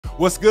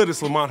What's good?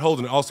 It's Lamont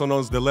Holden, also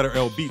known as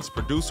TheLetterLBeats,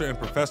 producer and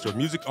professor of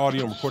music,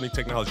 audio, and recording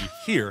technology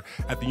here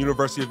at the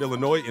University of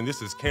Illinois, and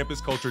this is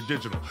Campus Culture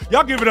Digital.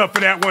 Y'all give it up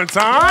for that one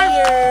time.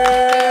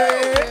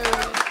 Yeah.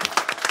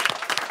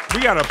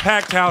 We got a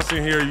packed house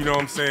in here, you know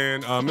what I'm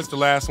saying? It's the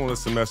last one of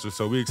the semester,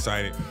 so we're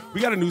excited.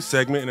 We got a new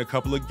segment and a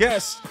couple of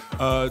guests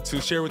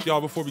to share with y'all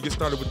before we get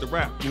started with the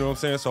rap, you know what I'm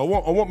saying? So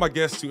I want my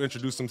guests to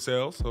introduce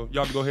themselves, so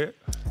y'all can go ahead.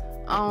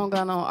 I don't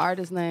got no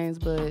artist names,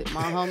 but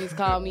my homies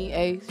call me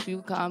Ace.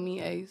 You call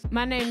me Ace.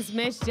 My name's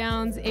Miss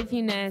Jones, if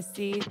you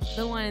nasty.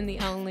 The one and the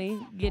only.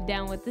 Get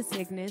down with the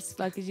sickness.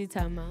 Fuck is you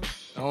talking about?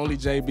 The only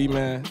Jayy B,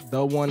 man.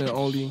 The one and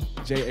only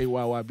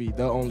Jayy.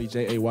 The only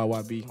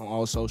Jayy on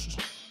all socials.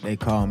 They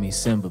call me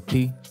Simba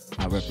P.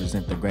 I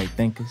represent the great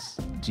thinkers.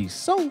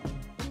 G-So.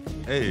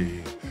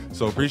 Hey,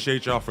 so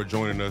appreciate y'all for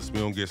joining us.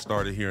 We're gonna get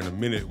started here in a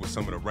minute with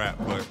some of the rap,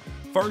 but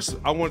first,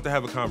 I wanted to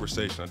have a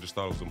conversation. I just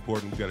thought it was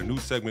important. We got a new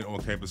segment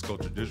on Campus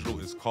Culture Digital.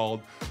 It's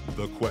called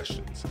The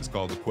Questions.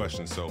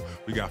 So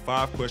we got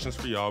 5 questions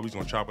for y'all. We're just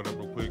gonna chop it up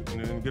real quick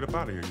and then get up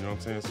out of here, you know what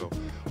I'm saying? So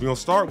we're gonna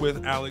start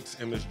with Alex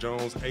and Miss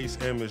Jones, Ace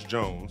and Miss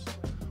Jones.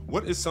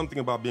 What is something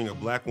about being a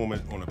black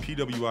woman on a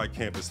PWI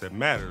campus that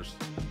matters,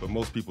 but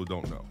most people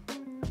don't know?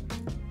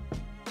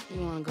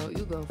 You wanna go?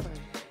 You go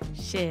first.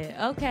 Shit,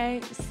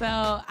 okay.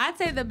 So I'd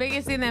say the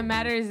biggest thing that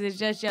matters is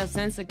just your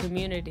sense of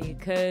community,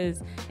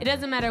 because it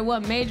doesn't matter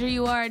what major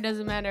you are, it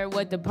doesn't matter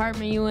what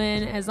department you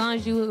in, as long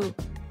as you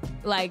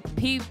like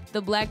peep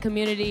the black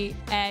community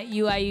at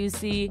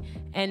UIUC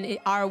and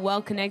are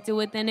well connected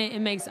within it, it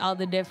makes all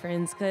the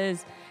difference,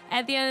 because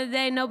at the end of the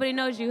day, nobody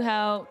knows you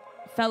how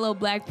fellow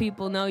black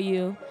people know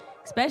you,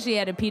 especially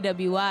at a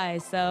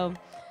PWI. So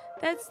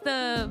that's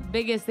the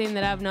biggest thing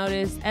that I've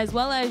noticed, as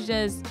well as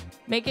just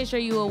making sure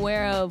you're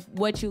aware of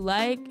what you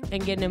like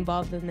and getting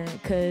involved in that,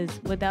 because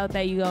without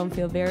that, you're going to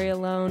feel very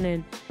alone,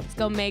 and it's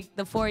going to make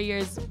the 4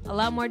 years a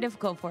lot more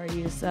difficult for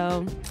you.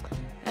 So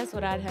that's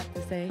what I'd have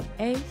to say.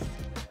 Ace?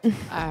 All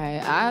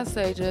right, I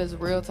say just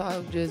real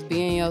talk, just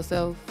being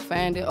yourself,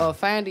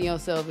 finding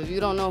yourself. If you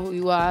don't know who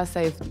you are, I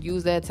say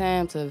use that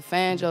time to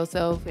find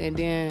yourself and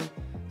then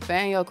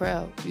find your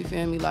crowd. You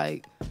feel me?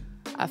 Like,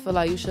 I feel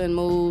like you shouldn't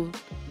move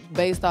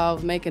based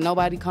off making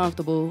nobody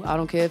comfortable. I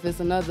don't care if it's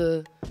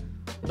another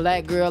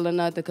black girl or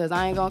nothing, because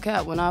I ain't gonna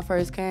cap. When I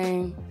first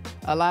came,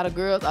 a lot of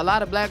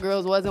black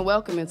girls wasn't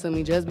welcoming to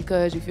me just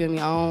because, you feel me,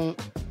 I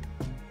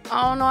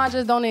don't know, I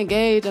just don't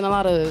engage in a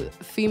lot of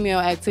female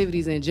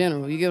activities in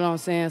general, you get what I'm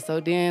saying? So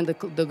then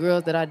the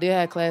girls that I did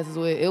have classes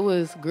with, it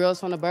was girls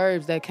from the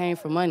burbs that came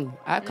for money.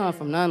 I come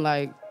from none,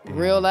 like,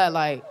 real life,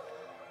 like,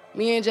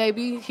 me and Jayy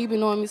B, he been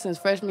knowing me since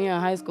freshman year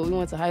in high school. We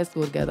went to high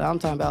school together. I'm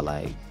talking about,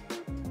 like,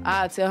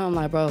 I tell him,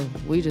 like, bro,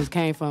 we just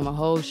came from a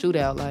whole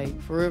shootout,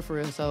 like, for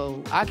real.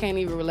 So I can't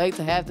even relate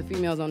to half the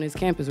females on this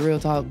campus,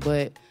 real talk,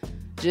 but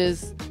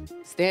just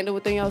stand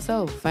within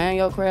yourself, find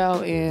your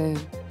crowd,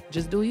 and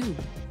just do you,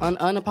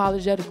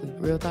 unapologetically,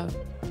 real talk.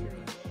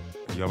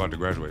 Y'all about to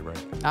graduate, right?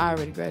 I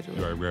already graduated.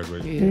 You already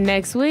graduated? Yeah.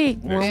 Next week.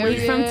 1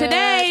 week from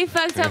today.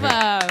 Fucked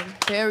up.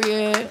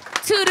 Period.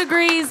 2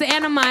 degrees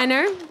and a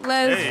minor.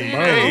 Let's,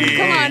 come on give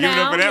it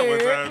now. up for that one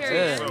time,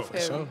 Period. too.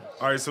 So. Sure.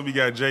 All right, so we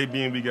got Jayy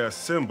B and we got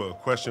Simba.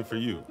 Question for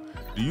you.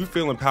 Do you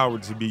feel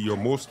empowered to be your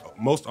most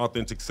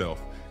authentic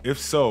self? If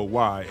so,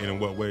 why? And in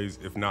what ways?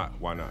 If not,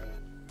 why not?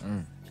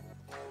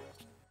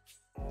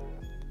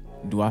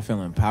 Do I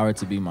feel empowered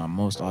to be my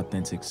most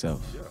authentic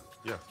self?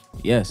 Yeah.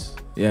 Yes.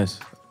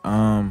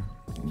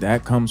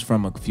 That comes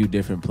from a few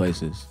different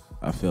places,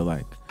 I feel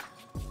like.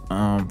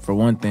 For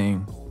one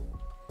thing,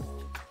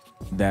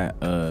 that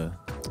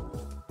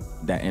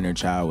inner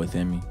child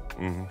within me.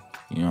 Mm-hmm.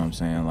 You know what I'm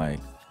saying? Like,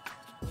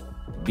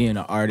 being an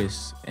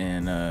artist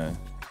and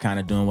kind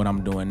of doing what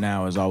I'm doing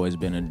now has always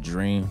been a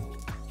dream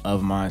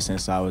of mine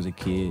since I was a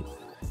kid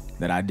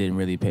that I didn't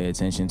really pay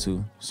attention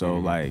to. So,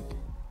 like,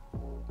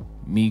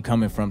 me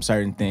coming from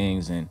certain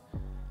things and,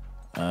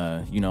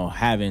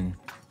 having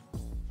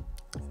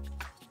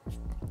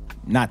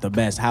not the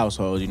best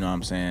household, you know what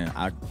I'm saying?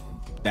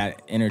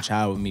 That inner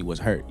child with me was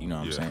hurt, you know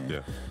what I'm saying?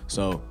 Yeah.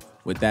 So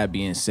with that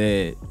being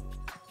said,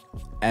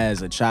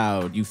 as a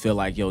child, you feel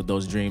like,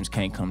 those dreams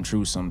can't come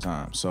true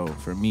sometimes. So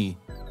for me,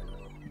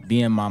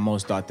 being my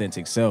most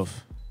authentic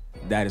self,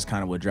 that is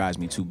kind of what drives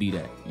me to be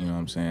that, you know what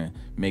I'm saying?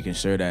 Making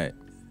sure that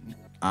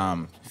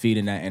I'm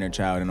feeding that inner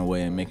child in a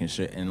way and making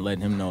sure and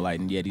letting him know, like,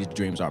 yeah, these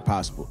dreams are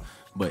possible.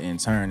 But in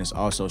turn, it's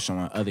also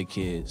showing other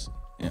kids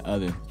and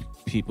other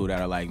people that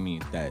are like me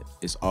that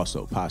it's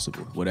also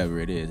possible, whatever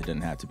it is. It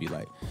doesn't have to be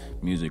like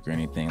music or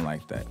anything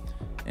like that.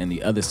 And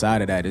the other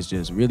side of that is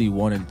just really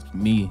wanting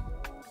me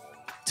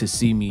to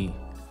see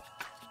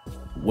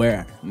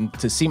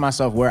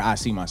myself where I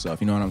see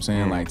myself, you know what I'm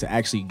saying? Like, to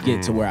actually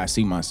get to where I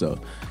see myself.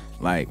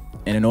 Like,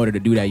 and in order to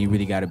do that, you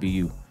really gotta be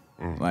you.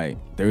 Like,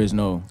 there is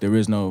no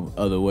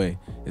other way,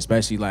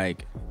 especially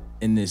like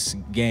in this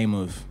game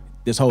of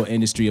this whole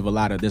industry of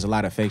there's a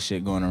lot of fake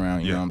shit going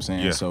around, you know what I'm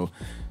saying? So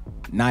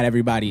not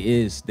everybody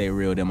is they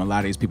real them. A lot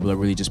of these people are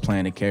really just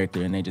playing a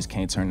character and they just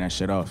can't turn that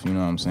shit off, you know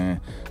what I'm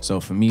saying? So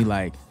for me,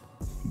 like,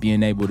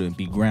 being able to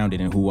be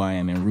grounded in who I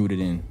am and rooted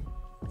in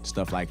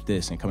stuff like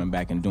this and coming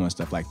back and doing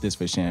stuff like this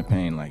for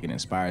Champaign, like it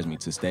inspires me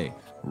to stay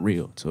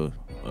real to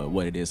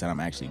what it is that I'm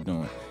actually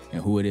doing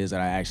and who it is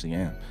that I actually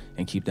am,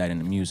 and keep that in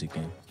the music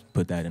and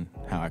put that in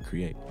how I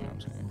create. You know what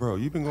I'm saying? Bro,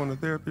 you been going to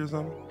therapy or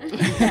something?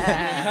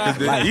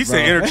 He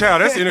said inner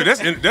child.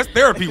 That's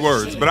therapy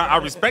words, but I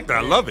respect it.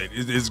 I love it.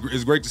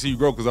 It's great to see you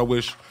grow, because I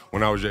wish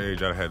when I was your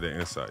age I had that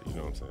insight. You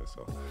know what I'm saying?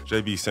 So,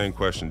 Jayy B, same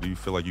question. Do you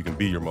feel like you can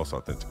be your most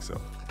authentic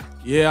self?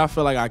 Yeah, I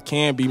feel like I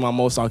can be my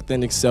most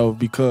authentic self,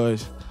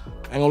 because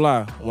I ain't gonna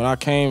lie, when I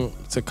came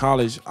to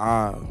college,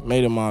 I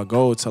made it my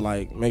goal to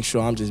like make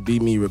sure I'm just be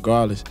me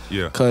regardless.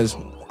 Yeah. Cause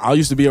I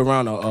used to be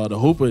around the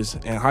hoopers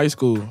in high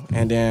school,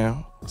 and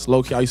then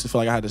slow key I used to feel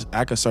like I had to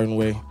act a certain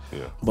way.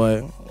 Yeah.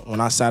 But when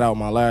I sat out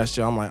my last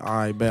year, I'm like, all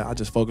right, bet I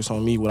just focus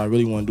on me. What I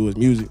really want to do is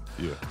music.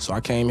 Yeah. So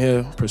I came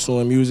here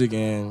pursuing music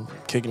and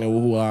kicking it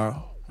with who I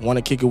want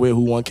to kick it with,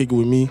 who want to kick it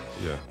with me.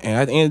 Yeah. And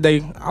at the end of the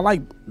day, I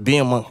like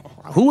being my.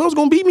 Who else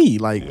gonna beat me?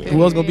 Like,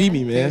 who else gonna beat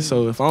me, man?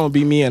 So if I don't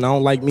beat me and I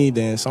don't like me,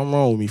 then something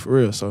wrong with me for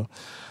real. So,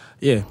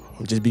 yeah,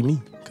 just be me,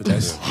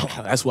 cause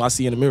that's what I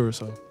see in the mirror.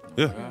 So,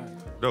 yeah,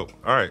 dope.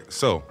 All right,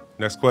 so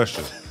next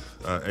question,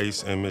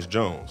 Ace and Miss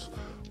Jones.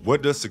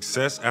 What does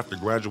success after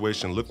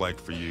graduation look like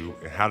for you,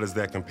 and how does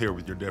that compare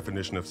with your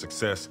definition of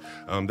success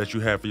that you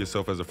had for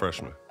yourself as a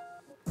freshman?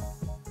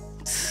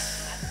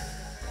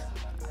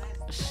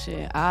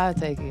 Shit, I'll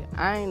take it.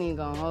 I ain't even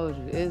gonna hold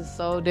you. It's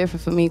so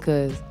different for me,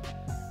 cause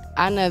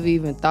I never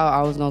even thought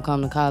I was gonna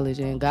come to college,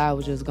 and God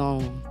was just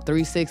gonna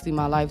 360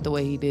 my life the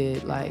way He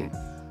did. Like,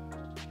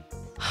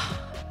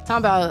 talking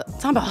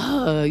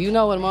about, you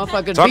know what a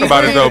motherfucker. Talk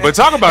about it though, but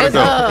talk about it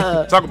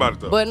though. Talk about it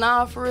though. But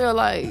nah, for real,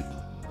 like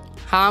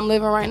how I'm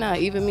living right now.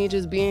 Even me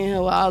just being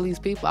here with all these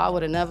people, I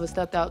would have never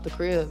stepped out the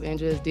crib and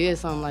just did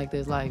something like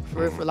this. Like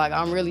for real, like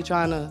I'm really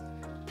trying to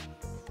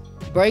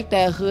break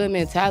that hood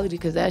mentality,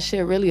 because that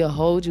shit really will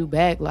hold you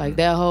back. Like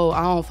that whole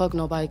I don't fuck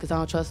nobody because I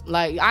don't trust.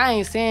 Like I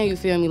ain't saying, you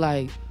feel me,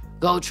 like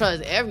go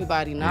trust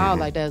everybody now.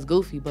 Like that's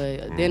goofy.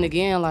 But then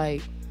again,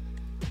 like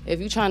if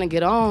you trying to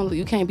get on,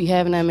 you can't be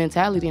having that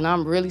mentality. And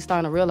I'm really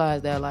starting to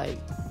realize that, like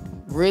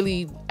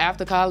really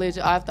after college,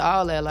 after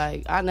all that,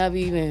 like I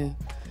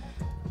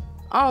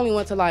only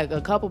went to like a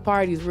couple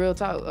parties, real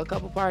talk, a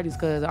couple parties,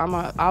 because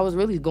I was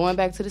really going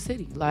back to the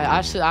city. Like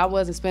I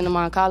wasn't spending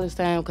my college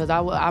time, because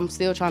I'm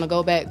still trying to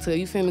go back to,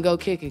 you feel me, go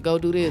kick it, go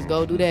do this,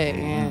 go do that.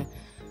 And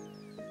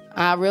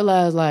I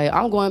realized like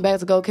I'm going back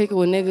to go kick it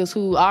with niggas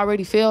who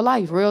already feel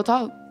life, real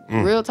talk.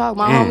 Real talk.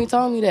 My homie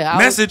told me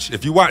that.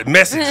 If you want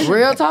message.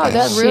 Real talk,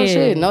 that's real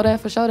shit. Know that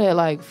for sure, that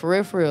like for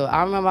real.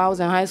 I remember I was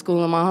in high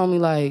school and my homie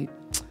like,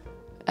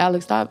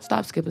 Alex,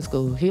 stop skipping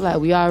school. He like,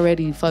 we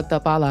already fucked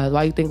up our lives.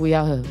 Why you think we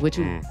out here with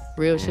you?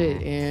 Real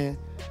shit. And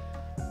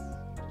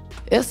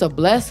it's a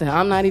blessing.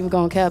 I'm not even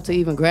gonna cap to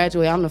even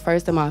graduate. I'm the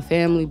first in my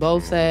family,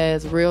 both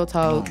sides, real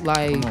talk.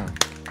 Like,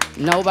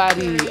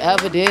 nobody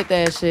ever did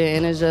that shit.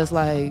 And it's just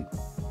like,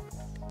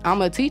 I'm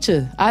a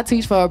teacher. I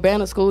teach for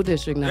Urbana School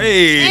District now.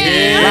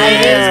 Hey.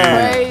 Like,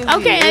 it's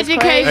crazy. Okay, it's education.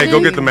 Crazy. Hey, go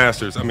get the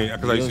masters. I mean,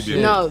 because I used to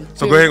be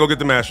so go ahead and go get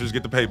the masters,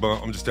 get the pay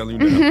bump. I'm just telling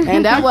you now.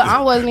 And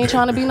I wasn't even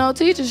trying to be no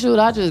teacher. Shoot,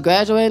 I just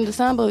graduated in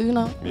December, you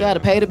know. You got to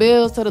pay the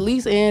bills till the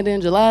lease end in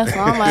July. So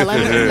I'm like, let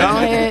me just go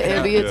ahead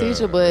and be a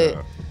teacher.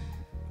 But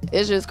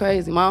it's just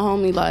crazy. My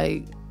homie,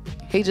 like,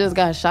 he just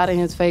got shot in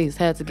his face.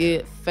 Had to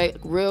get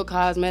real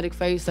cosmetic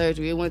face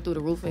surgery. It went through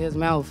the roof of his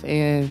mouth.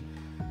 And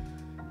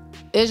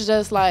it's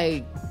just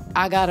like,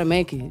 I gotta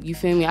make it. You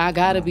feel me? I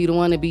gotta be the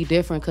one to be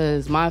different,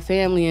 because my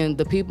family and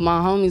the people, my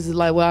homies, is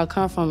like where I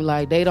come from.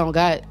 Like they don't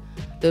got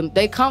them.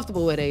 They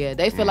comfortable where they at.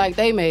 They feel like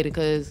they made it.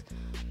 Cause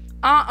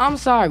I'm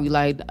sorry.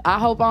 Like I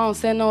hope I don't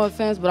send no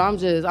offense, but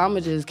I'ma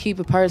just keep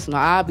it personal.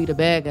 I'll be the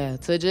bad guy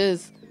to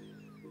just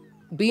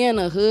be in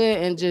the hood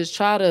and just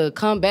try to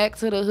come back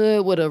to the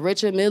hood with a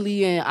Richard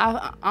Millie. And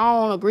I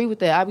don't agree with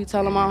that. I be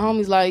telling my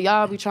homies like,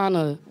 y'all be trying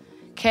to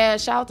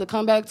cash out to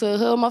come back to the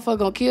hood, motherfucker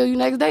gonna kill you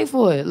next day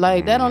for it.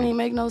 Like, that don't even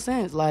make no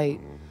sense. Like,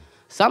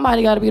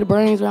 somebody gotta be the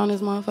brains around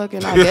this motherfucker,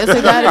 and I guess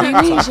it gotta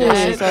be me,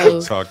 shit.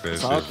 So, talk that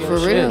shit. For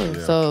real.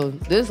 Yeah. So,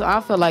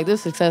 I feel like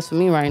this success for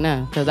me right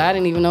now, because I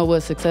didn't even know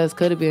what success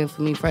could have been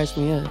for me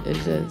freshman year.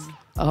 It's just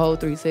a whole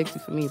 360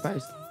 for me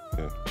personally.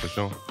 Yeah, for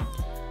sure.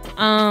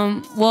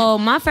 Well,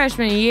 my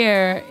freshman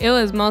year, it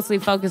was mostly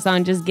focused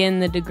on just getting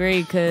the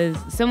degree, because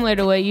similar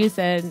to what you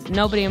said,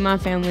 nobody in my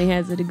family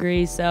has a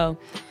degree, so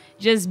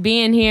just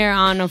being here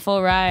on a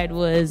full ride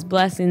was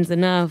blessings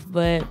enough.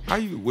 But how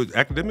you with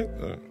academic?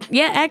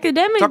 Yeah,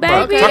 academic, talk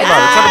baby.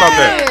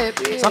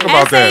 Talk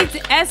about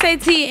that.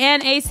 SAT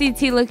and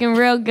ACT looking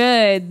real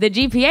good. The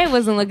GPA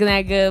wasn't looking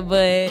that good,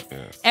 but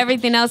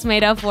everything else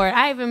made up for it.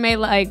 I even made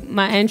like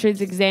my entrance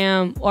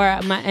exam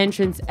or my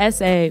entrance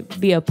essay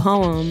be a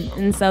poem,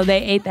 and so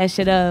they ate that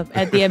shit up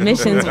at the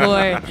admissions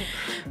board.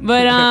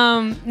 But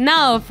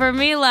no, for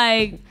me,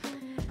 like,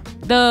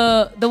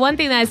 the one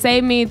thing that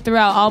saved me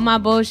throughout all my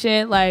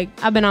bullshit, like,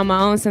 I've been on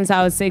my own since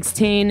I was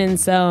 16, and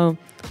so,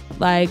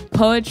 like,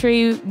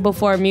 poetry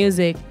before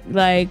music,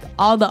 like,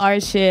 all the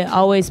art shit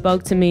always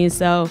spoke to me.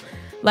 So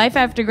life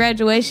after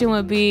graduation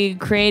would be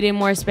creating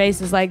more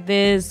spaces like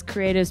this,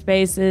 creative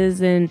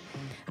spaces, and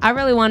I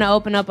really want to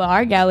open up an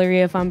art gallery,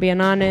 if I'm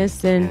being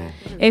honest, and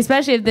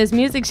especially if this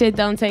music shit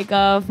don't take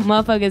off,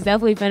 motherfuckers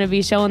definitely finna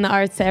be showing the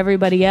arts to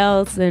everybody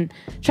else and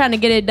trying to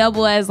get it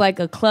double as like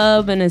a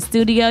club and a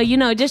studio, you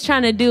know, just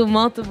trying to do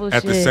multiple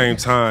at shit. the same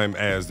time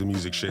as the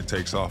music shit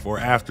takes off, or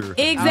after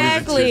exactly.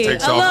 the music shit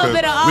takes a off. little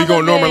bit of all we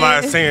gonna of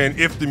normalize it. saying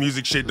if the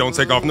music shit don't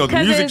take off. No,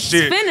 the music it's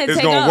shit finna is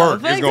take gonna off.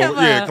 work. It's Think gonna,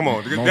 about yeah, come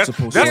on. That's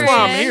Period. why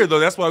I'm here, though.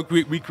 That's why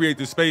we create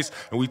this space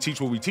and we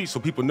teach what we teach, so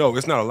people know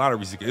it's not a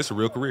lottery ticket. It's a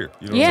real career.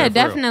 You know what I'm saying?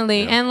 Definitely.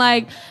 And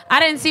like, I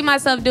didn't see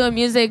myself doing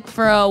music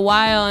for a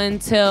while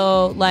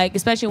until like,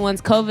 especially once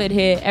COVID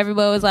hit,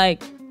 everybody was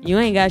like, you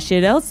ain't got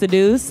shit else to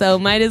do, so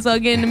might as well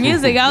get into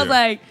music. I was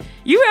like,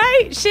 you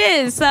right?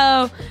 Shit.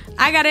 So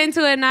I got into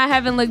it and I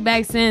haven't looked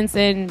back since.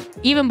 And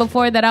even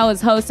before that, I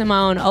was hosting my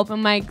own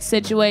open mic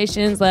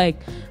situations.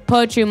 Like,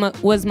 poetry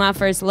was my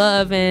first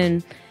love.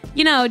 And,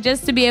 you know,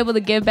 just to be able to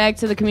give back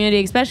to the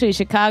community, especially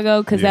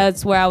Chicago, because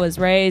that's where I was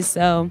raised.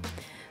 So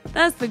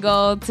that's the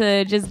goal,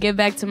 to just give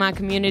back to my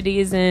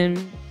communities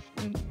and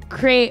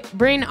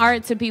bring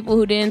art to people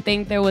who didn't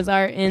think there was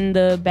art in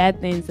the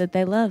bad things that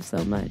they love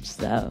so much.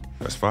 So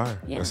that's fire.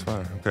 That's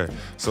fire. Okay,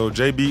 so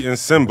Jayy B and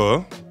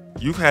Simba,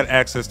 you've had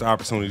access to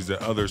opportunities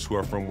that others who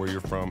are from where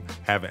you're from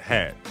haven't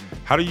had.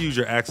 How do you use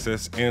your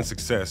access and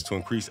success to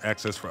increase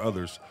access for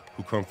others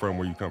who come from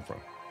where you come from?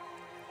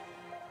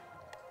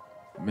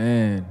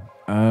 Man,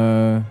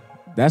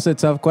 that's a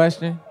tough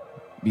question,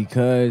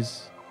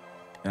 because,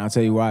 and I'll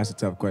tell you why it's a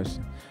tough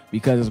question.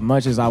 Because as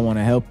much as I want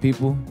to help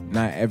people,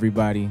 not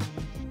everybody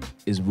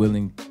is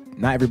willing,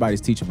 not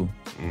everybody's teachable,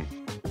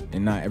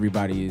 and not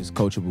everybody is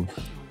coachable.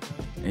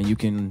 And you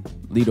can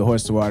lead a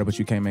horse to water, but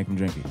you can't make him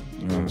drink it.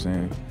 You know what I'm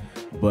saying?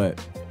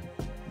 But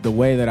the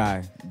way that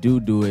I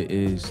do it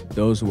is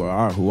those who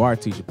are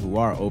teachable, who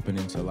are open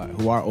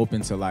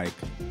to like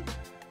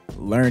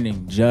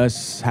learning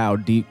just how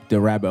deep the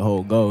rabbit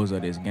hole goes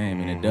of this game,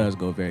 and it does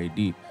go very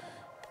deep.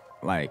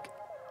 Like,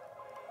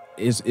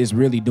 it's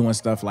really doing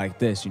stuff like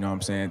this, you know what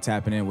I'm saying?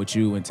 Tapping in with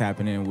you and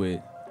tapping in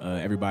with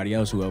everybody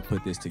else who helped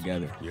put this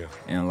together. Yeah.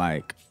 And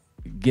like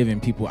giving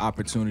people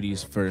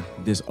opportunities for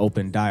this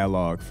open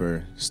dialogue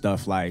for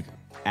stuff like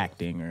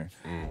acting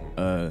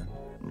or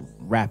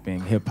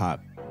rapping, hip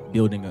hop,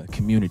 building a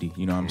community,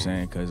 you know what I'm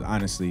saying? Because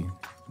honestly,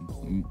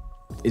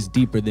 it's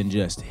deeper than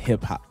just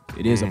hip hop.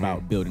 It is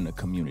about building a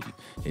community.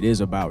 It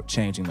is about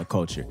changing the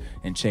culture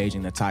and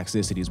changing the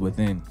toxicities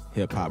within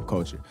hip hop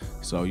culture.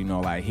 So, you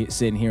know, like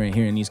sitting here and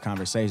hearing these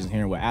conversations,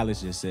 hearing what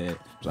Ace just said,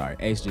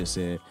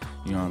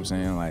 you know what I'm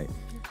saying? Like,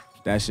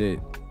 that shit,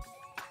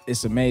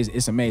 it's amazing.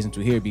 It's amazing to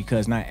hear,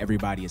 because not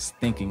everybody is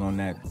thinking on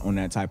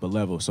that type of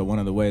level. So one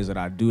of the ways that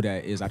I do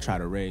that is I try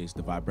to raise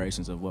the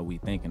vibrations of what we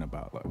thinking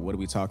about. Like, what are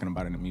we talking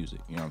about in the music?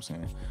 You know what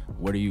I'm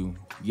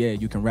saying?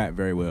 You can rap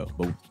very well,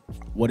 but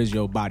what does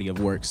your body of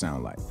work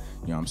sound like?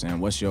 You know what I'm saying?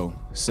 What's your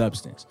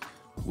substance?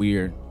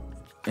 We're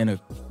in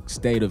a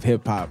state of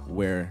hip hop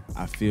where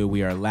I feel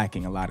we are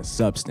lacking a lot of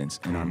substance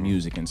in our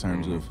music in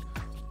terms of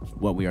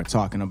what we are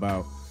talking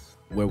about,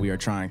 where we are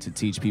trying to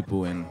teach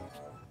people. And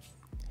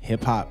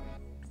hip hop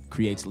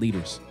creates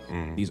leaders.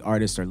 These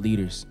artists are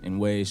leaders in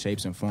ways,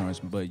 shapes, and forms,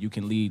 but you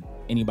can lead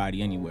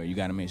anybody anywhere. You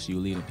gotta make sure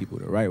you're leading people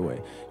the right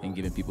way and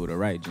giving people the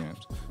right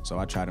gems. So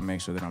I try to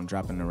make sure that I'm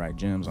dropping the right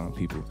gems on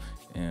people.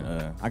 And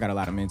I got a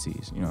lot of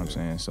mentees, you know what I'm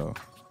saying? So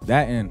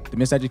that and the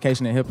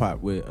miseducation in hip hop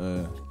with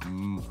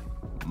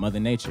Mother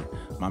Nature,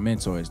 my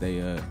mentors,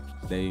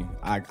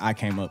 I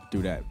came up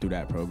through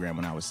that program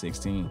when I was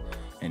 16,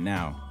 and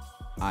now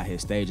I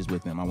hit stages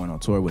with them. I went on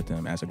tour with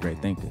them as a great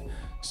thinker.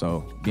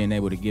 So being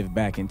able to give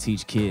back and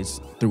teach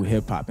kids through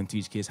hip hop and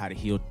teach kids how to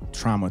heal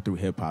trauma through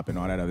hip hop and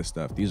all that other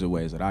stuff. These are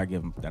ways that I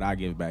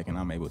give back, and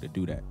I'm able to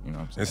do that. You know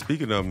what I'm saying? And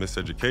speaking of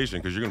miseducation,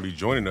 because you're going to be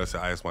joining us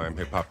at ISYM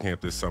Hip Hop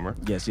Camp this summer.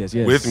 Yes.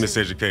 With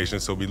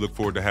miseducation, so we look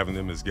forward to having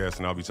them as guests,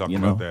 and I'll be talking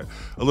about that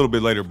a little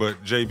bit later.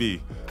 But Jayy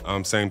B,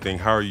 same thing.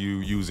 How are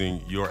you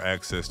using your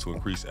access to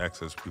increase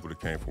access for people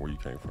that came from where you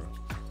came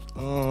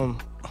from?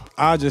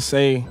 I'll just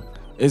say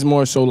it's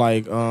more so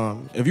like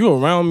if you're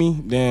around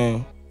me,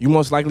 then you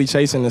most likely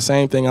chasing the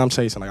same thing I'm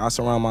chasing. Like, I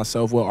surround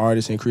myself with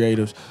artists and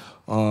creatives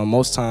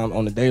most time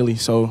on the daily.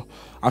 So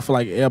I feel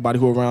like everybody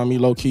who around me,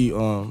 low key,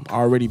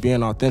 already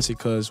being authentic,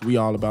 because we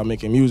all about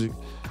making music.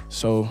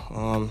 So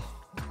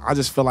I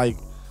just feel like,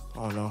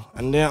 I don't know.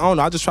 And then, I don't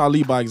know, I just try to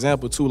lead by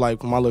example too,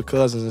 like my little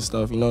cousins and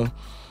stuff, you know?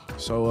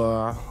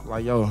 So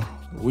like, yo,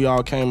 we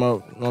all came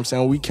up, you know what I'm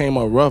saying? We came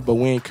up rough, but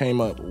we ain't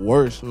came up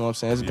worse, you know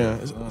what I'm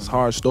saying? It's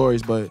hard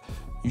stories, but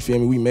you feel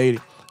me, we made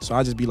it. So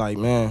I just be like,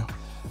 man,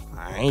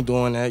 I ain't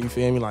doing that, you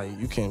feel me? Like,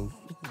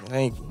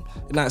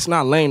 it's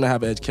not lame to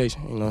have an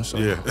education, you know? So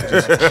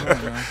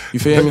you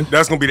feel me?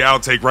 That's gonna be the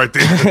outtake right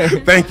there.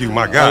 Thank you,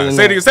 my God.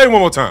 Say it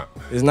one more time.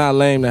 It's not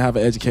lame to have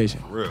an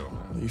education. Real.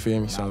 You feel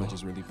me? So knowledge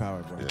is really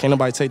powerful. Can't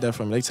nobody take that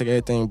from me. They take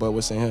everything but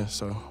what's in here.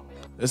 So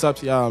it's up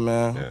to y'all,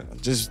 man. Yeah.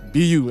 Just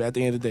be you at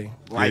the end of the day.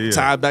 Like,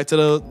 tie back to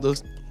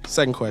the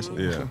second question.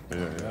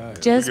 Yeah.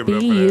 Just be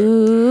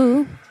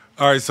you.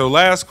 All right, so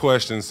last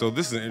question. So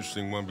this is an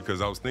interesting one because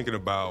I was thinking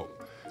about,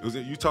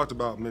 you talked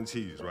about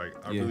mentees, right?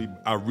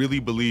 I really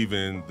believe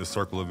in the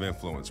circle of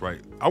influence, right?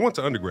 I went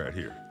to undergrad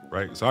here,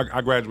 right? So I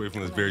graduated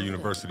from this very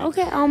university.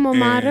 Okay, alma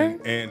mater.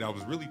 And I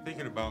was really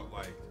thinking about,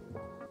 like,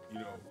 you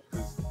know,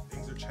 because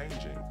things are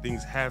changing.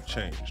 Things have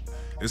changed.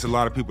 There's a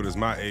lot of people that's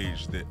my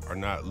age that are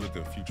not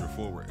looking future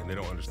forward, and they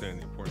don't understand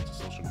the importance of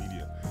social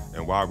media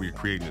and why we're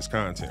creating this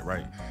content,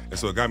 right? And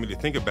so it got me to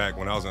thinking back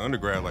when I was in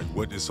undergrad, like,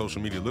 what did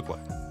social media look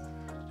like?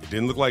 It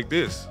didn't look like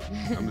this.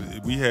 I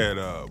mean, we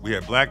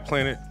had Black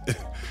Planet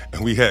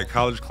and we had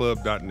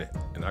collegeclub.net,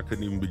 and I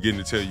couldn't even begin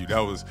to tell you. That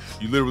was,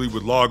 you literally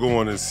would log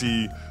on and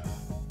see,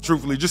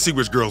 truthfully, just see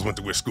which girls went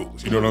to which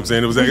schools. You know what I'm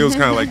saying? It was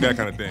kind of like that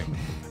kind of thing.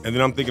 And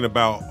then I'm thinking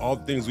about all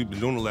the things we've been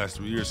doing the last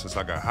 3 years since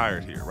I got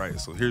hired here, right?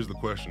 So here's the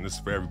question. This is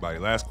for everybody.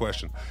 Last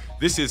question.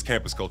 This is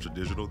Campus Culture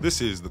Digital. This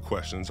is the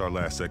questions, our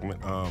last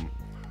segment.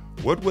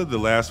 What would the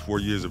last 4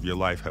 years of your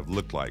life have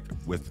looked like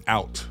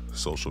without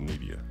social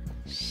media?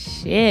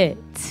 Shit.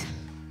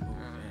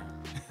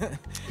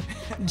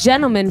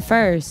 Gentlemen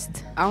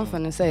first. I'm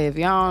finna say, if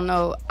y'all don't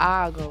know,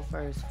 I'll go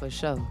first for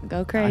sure.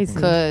 Go crazy.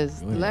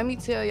 Cause let me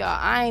tell y'all,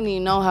 I ain't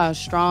even know how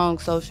strong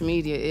social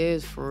media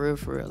is for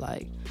real.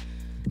 Like,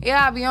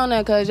 yeah, I be on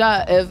there cause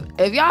y'all,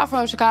 if y'all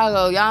from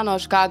Chicago, y'all know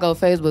Chicago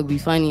Facebook be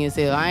funny as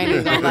hell. I ain't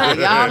even gonna lie.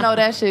 Y'all know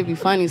that shit be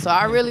funny. So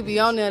I really be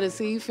on there to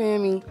see, you feel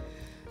me?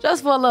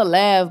 Just for a little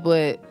laugh,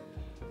 but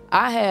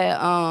I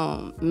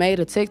had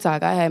made a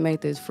TikTok. I had made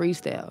this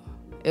freestyle.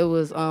 It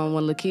was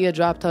when Lakia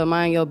dropped her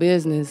Mind Your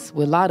Business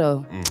with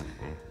Lotto.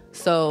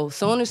 So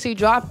soon as she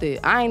dropped it,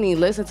 I ain't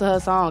even listen to her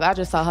song. I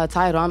just saw her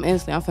title. I'm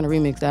finna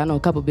remix that. I know a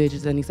couple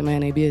bitches that need to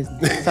mind their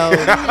business. So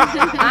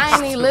I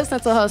ain't even listen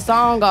to her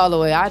song all the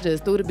way. I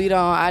just threw the beat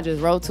on. I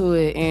just wrote to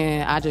it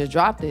and I just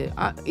dropped it.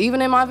 Even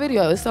in my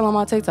video, it's still on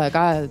my TikTok.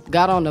 I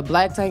got on the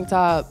black tank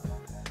top.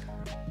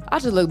 I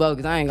just look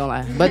bogus, I ain't gonna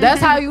lie. But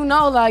that's how you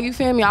know, like, you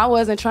feel me? I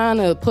wasn't trying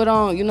to put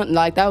on, you know,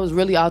 like, that was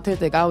really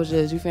authentic. I was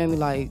just, you feel me,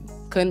 like,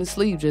 couldn't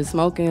sleep, just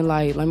smoking,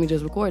 like, let me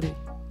just record it.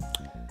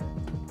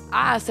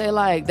 I say,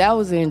 like, that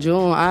was in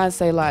June. I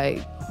say,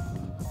 like,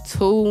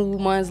 2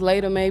 months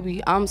later,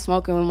 maybe, I'm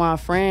smoking with my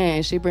friend,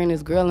 and she bring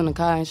this girl in the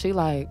car, and she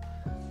like,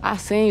 I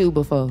seen you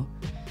before.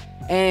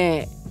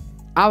 And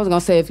I was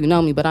gonna say if you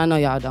know me, but I know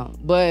y'all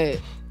don't.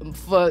 But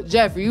for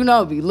Jeffrey, you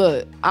know me.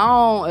 Look,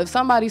 if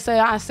somebody say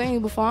I seen you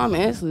before, I'm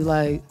instantly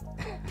like,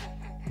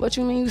 what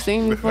you mean you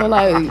seen me before?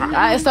 Like,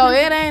 so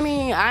it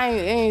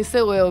ain't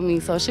sit well with me.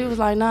 So she was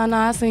like, nah,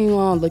 I seen you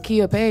on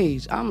Lakia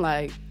page. I'm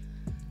like,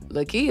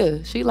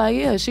 Lakia? She like,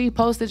 yeah, she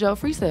posted your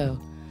freestyle.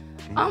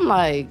 I'm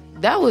like,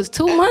 that was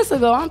 2 months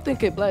ago. I'm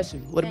thinking, bless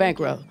you, with a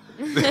bankroll.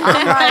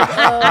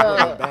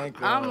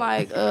 I'm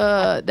like,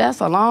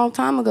 that's a long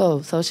time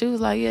ago. So she was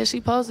like, yeah,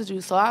 she posted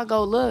you. So I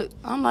go look.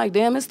 I'm like,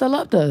 damn, it's still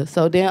up there.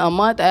 So then a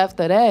month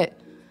after that,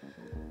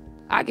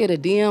 I get a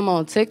DM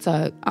on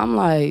TikTok. I'm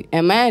like,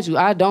 and mind you,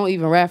 I don't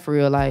even rap for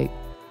real. Like,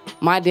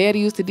 my daddy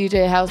used to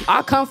DJ house.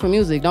 I come from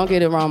music, don't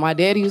get it wrong. My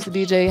daddy used to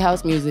DJ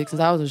house music since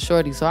I was a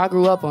shorty. So I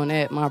grew up on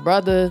that. My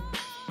brother,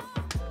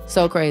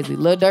 so crazy.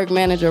 Lil Durk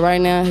manager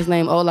right now, his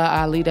name Ola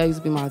Ali. That used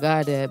to be my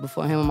goddad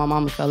before him and my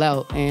mama fell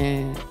out.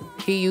 And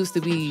he used to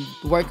be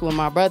working with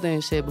my brother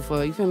and shit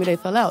before, you feel me, they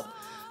fell out.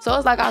 So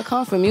it's like I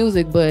come from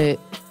music, but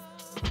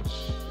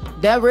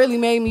that really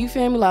made me, you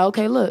feel me, like,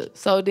 okay, look.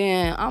 So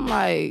then I'm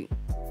like,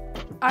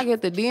 I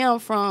get the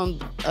DM from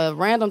a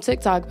random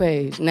TikTok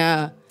page.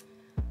 Now,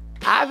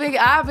 I've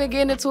been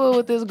getting into it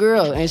with this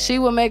girl, and she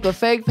would make a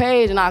fake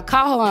page, and I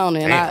call her on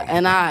it,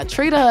 and I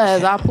treat her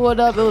as I pulled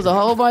up. It was a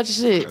whole bunch of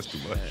shit. That's too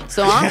much.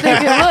 So I'm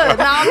thinking, look,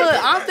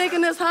 I'm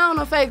thinking this her on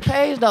a fake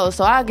page though.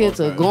 So I get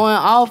to going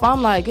off.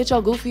 I'm like, get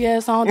your goofy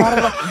ass on. Da,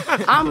 da,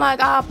 da. I'm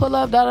like, I'll pull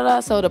up. Da da da.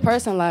 So the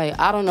person like,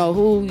 I don't know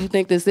who you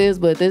think this is,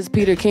 but this is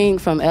Peter King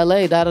from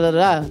LA. Da da da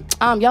da.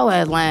 I'm your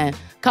ass lying.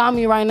 Call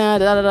me right now.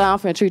 Da da da. I'm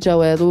finna treat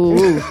your ass. Ooh,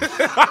 ooh.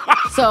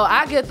 So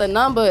I get the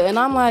number and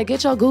I'm like,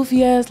 get your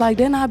goofy ass, like,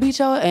 didn't I beat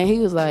your? And he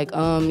was like,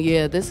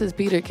 yeah, this is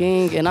Peter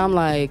King. And I'm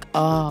like,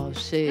 oh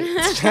shit.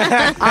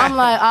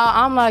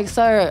 I'm like,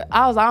 sir,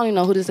 I don't even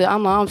know who this is.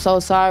 I'm like, I'm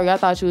so sorry. I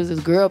thought you was this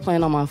girl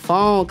playing on my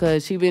phone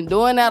because she been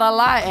doing that a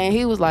lot. And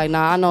he was like,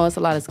 nah, I know it's a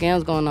lot of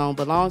scams going on.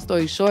 But long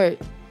story short,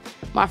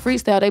 my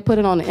freestyle, they put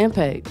it on the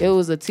Impact. It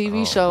was a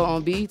TV show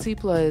on BET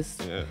Plus.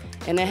 Yeah.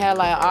 And they had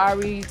like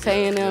Ari,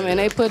 Tay and them, and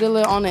they put it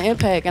on the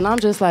Impact. And I'm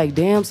just like,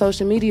 damn,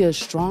 social media is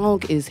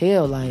strong as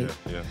hell. Like,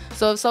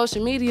 so if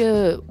social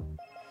media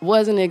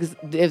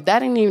if that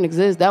didn't even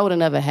exist, that would have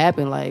never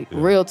happened. Like,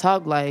 real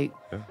talk, like,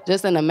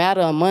 just in a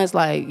matter of months,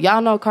 like,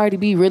 y'all know Cardi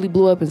B really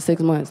blew up in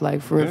 6 months,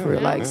 like, for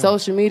real. Like,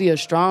 social media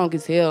is strong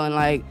as hell. And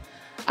like,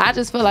 I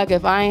just feel like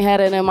if I ain't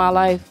had it in my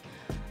life,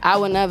 I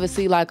would never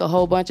see like a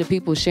whole bunch of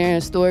people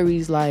sharing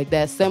stories like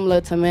that similar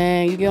to,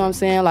 man, you get what I'm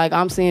saying? Like,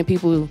 I'm seeing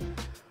people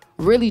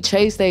really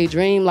chase their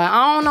dream. Like,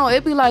 I don't know,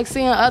 it'd be like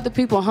seeing other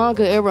people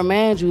hunger. It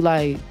reminds you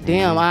like,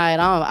 damn,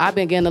 I've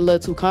been getting a little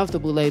too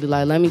comfortable lately.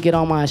 Like, let me get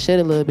on my shit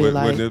a little bit.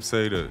 Like, wouldn't Nip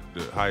say the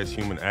highest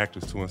human act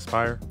is to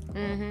inspire?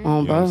 Mm-hmm. You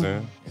know what I'm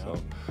saying? So,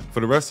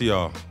 for the rest of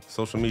y'all,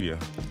 social media.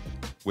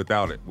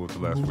 without it? What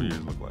would the last 4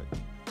 years look like?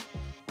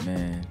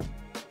 Man,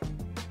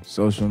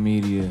 social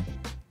media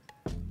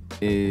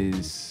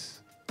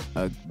is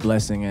a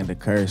blessing and a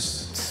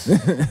curse.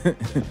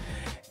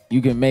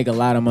 You can make a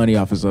lot of money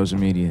off of social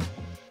media.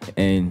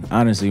 And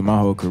honestly, my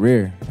whole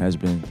career has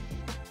been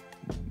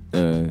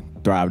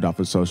thrived off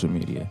of social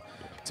media.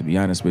 To be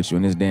honest with you,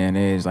 in this day and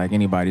age, like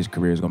anybody's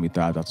career is gonna be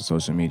thrived off of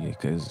social media,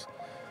 because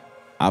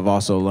I've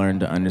also learned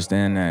to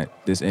understand that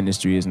this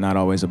industry is not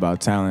always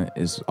about talent,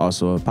 it's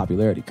also a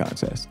popularity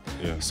contest.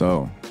 Yeah.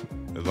 So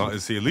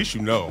see, at least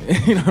you know.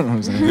 You know what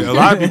I'm saying? A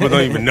lot of people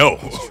don't even know. You know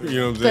what I'm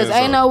saying? Because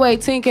ain't no way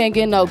Tink can't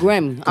get no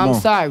Grammy. I'm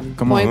sorry.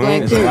 Come on.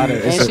 Blank, It's a lot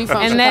of, and she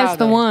from and that's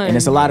the one. And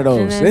it's a lot of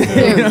those. You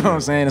know what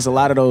I'm saying? It's a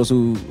lot of those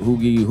who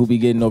be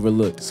getting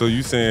overlooked. So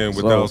you saying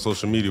without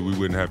social media, we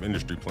wouldn't have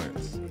industry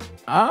plans?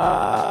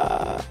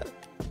 I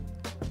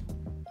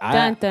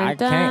can't say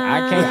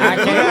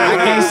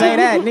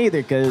that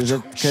neither, because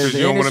you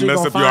don't want to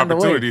mess up your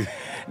opportunity.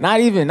 Not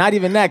even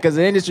that, because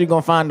the industry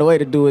gonna find a way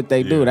to do what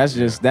they do. That's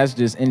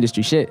just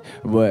industry shit.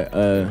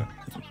 But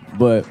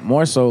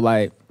more so,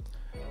 like,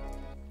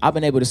 I've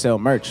been able to sell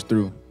merch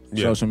through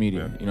social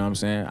media. You know what I'm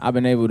saying? I've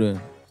been able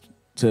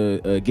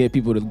to get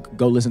people to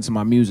go listen to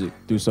my music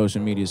through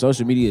social media.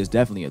 Social media is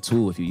definitely a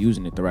tool if you're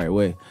using it the right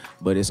way,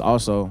 but it's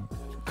also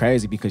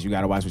crazy because you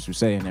gotta watch what you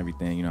say and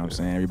everything. You know what I'm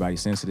saying?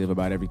 Everybody's sensitive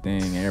about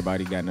everything.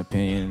 Everybody got an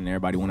opinion. And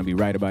everybody want to be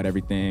right about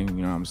everything.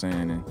 You know what I'm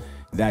saying? And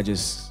that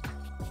just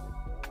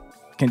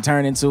can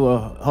turn into a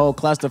whole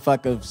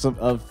clusterfuck of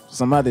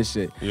some other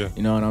shit. Yeah.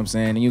 You know what I'm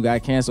saying? And you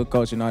got cancel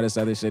culture and all this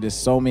other shit. There's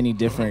so many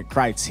different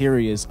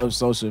criterias of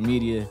social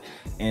media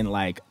and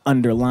like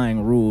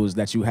underlying rules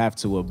that you have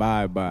to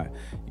abide by.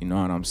 You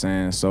know what I'm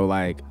saying? So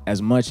like,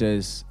 as much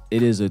as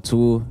it is a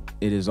tool,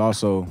 it is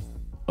also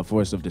a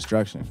force of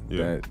destruction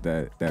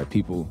that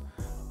people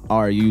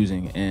are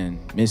using and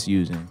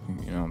misusing.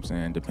 You know what I'm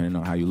saying? Depending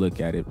on how you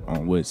look at it,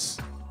 on which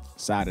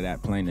side of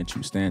that plane that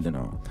you're standing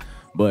on.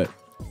 But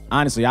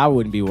honestly, I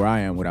wouldn't be where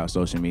I am without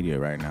social media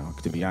right now,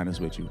 to be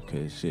honest with you,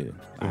 because shit,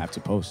 I have to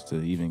post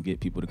to even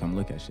get people to come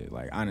look at shit.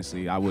 Like,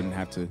 honestly, I wouldn't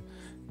have to.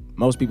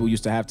 Most people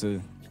used to have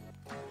to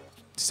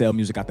sell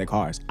music out their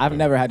cars. I've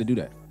never had to do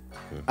that.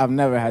 I've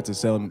never had to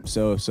sell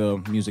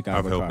music out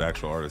of a car. I've helped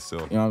actual artists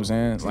sell. You know what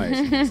I'm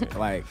saying?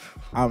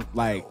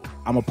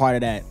 I'm a part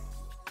of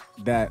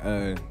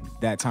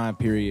that time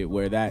period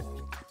where that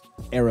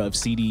era of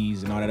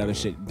CDs and all that other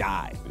shit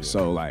died. Yeah.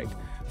 So like,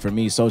 for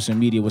me, social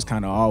media was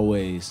kind of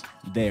always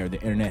there. The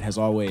internet has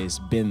always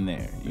been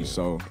there.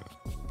 So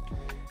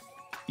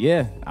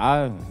yeah,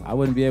 I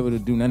wouldn't be able to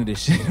do none of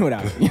this shit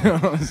without it. You know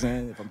what I'm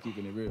saying? If I'm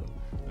keeping it real.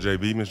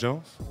 Jayy B, Ms.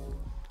 Jones?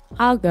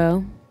 I'll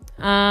go.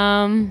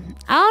 I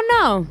don't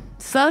know.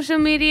 Social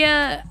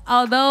media,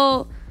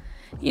 although,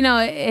 you know,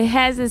 it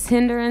has its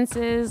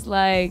hindrances,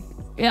 like,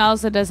 it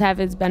also does have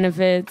its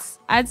benefits.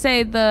 I'd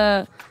say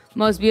the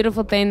most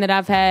beautiful thing that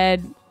I've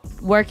had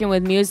working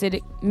with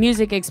music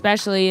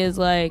especially, is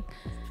like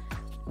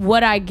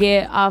what I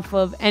get off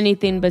of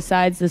anything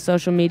besides the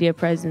social media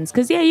presence.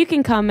 Because, yeah, you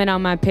can comment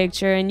on my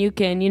picture and you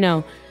can, you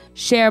know,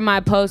 share my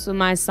posts with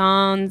my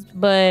songs,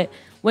 but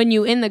when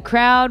you in the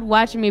crowd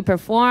watching me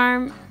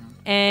perform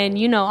and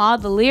you know all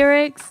the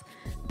lyrics,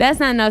 that's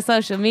not no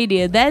social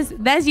media.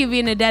 That's you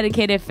being a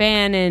dedicated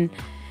fan. And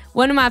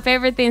one of my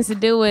favorite things to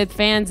do with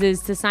fans is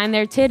to sign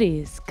their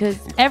titties, because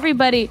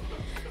everybody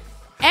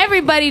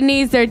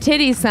needs their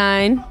titty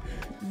signed.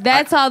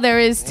 That's all there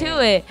is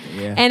to it.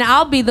 Yeah. And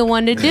I'll be the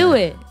one to do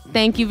it.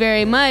 Thank you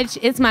very much.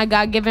 It's my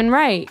God-given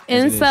right.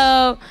 And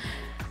so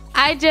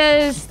I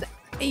just,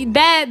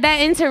 that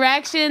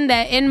interaction,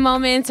 that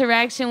in-moment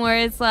interaction where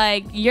it's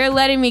like, you're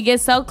letting me get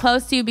so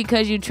close to you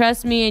because you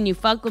trust me and you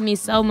fuck with me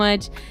so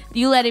much.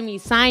 You letting me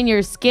sign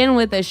your skin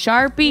with a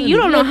Sharpie. You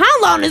don't know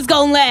how long it's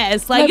gonna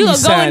last. Like, you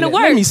gonna go into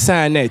work. Let me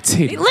sign that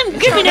titty. Give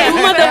me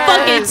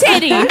that motherfucking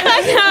titty.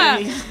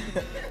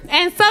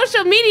 And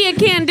social media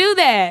can't do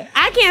that.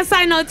 I can't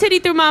sign no titty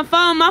through my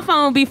phone. My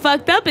phone will be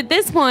fucked up at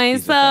this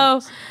point. So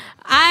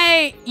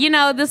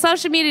the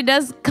social media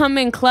does come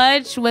in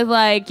clutch with,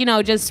 like, you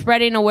know, just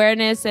spreading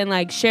awareness and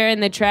like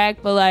sharing the track.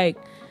 But like,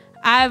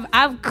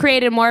 I've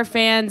created more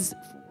fans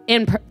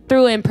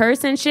through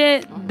in-person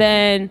shit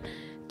than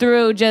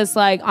through just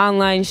like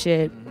online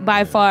shit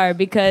by far,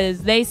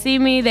 because they see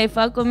me, they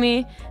fuck with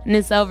me, and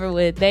it's over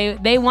with.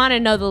 They want to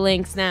know the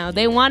links now.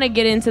 They want to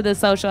get into the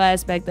social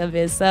aspect of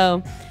it.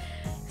 So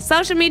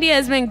social media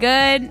has been good,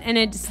 and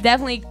it's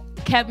definitely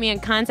kept me in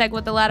contact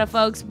with a lot of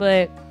folks,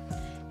 but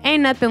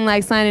ain't nothing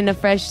like signing a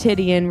fresh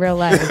titty in real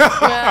life.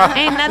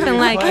 Ain't nothing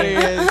like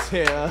it.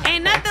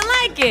 Ain't nothing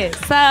like it.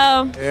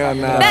 So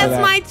that's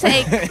my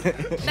take.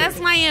 That's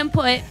my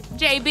input.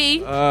 Jayy B.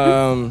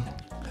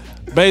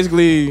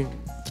 Basically,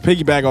 to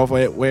piggyback off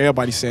of what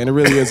everybody's saying, it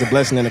really is a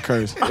blessing and a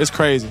curse. It's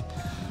crazy.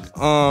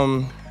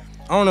 I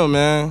don't know,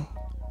 man.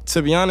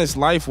 To be honest,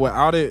 life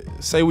without it,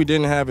 say we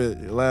didn't have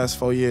it the last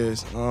 4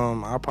 years,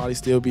 I'll probably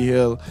still be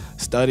here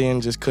studying,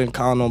 just couldn't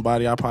call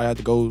nobody. I probably had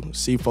to go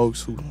see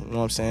folks who, you know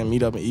what I'm saying,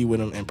 meet up and eat with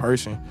them in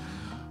person.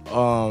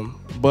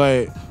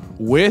 But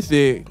with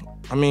it,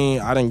 I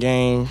mean, I done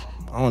gained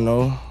I don't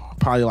know,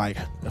 probably like,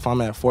 if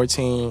I'm at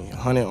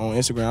 1,400 on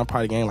Instagram, I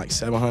probably gained like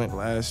 700 the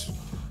last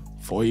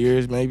 4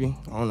 years maybe.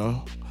 I don't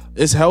know.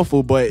 It's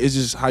helpful, but it's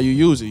just how you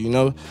use it, you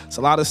know? It's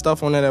a lot of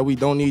stuff on there that we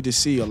don't need to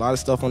see, a lot of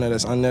stuff on there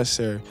that's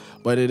unnecessary,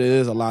 but it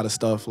is a lot of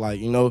stuff, like,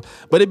 you know,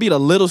 but it be the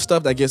little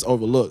stuff that gets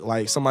overlooked.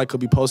 Like, somebody could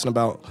be posting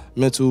about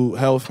mental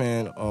health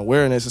and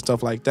awareness and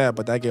stuff like that,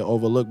 but that get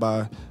overlooked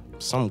by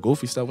some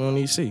goofy stuff we don't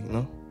need to see, you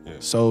know? Yeah.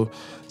 So,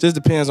 just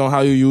depends on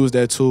how you use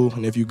that tool,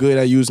 and if you're good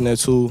at using that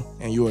tool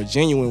and you are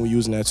genuine with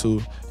using that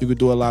tool, you could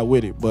do a lot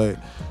with it, but,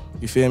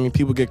 you feel me?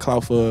 People get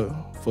clout for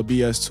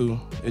BS too.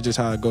 It's just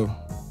how it go.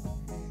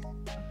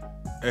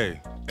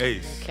 Hey,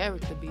 Ace,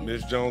 character beat.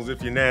 Miss Jones,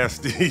 if you're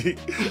nasty.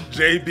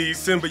 Jayy B,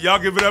 Simba, y'all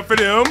give it up for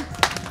them.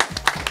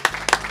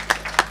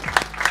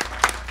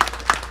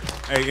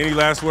 Hey, any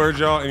last words,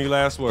 y'all? Any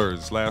last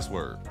words? Last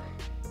word.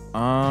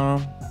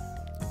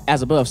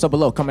 As Above, So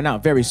Below, coming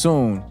out very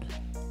soon.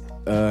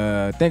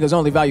 Thinkers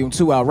Only Volume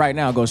 2 out right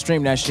now. Go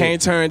stream that shit. Can't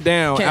Turn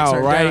Down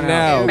out right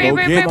now. Go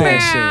get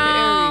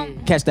that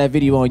shit. Catch that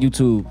video on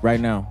YouTube right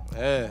now.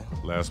 Yeah.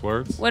 Last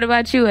words. What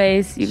about you,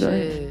 Ace? You go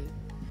ahead.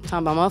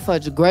 Talking about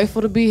motherfucker,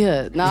 grateful to be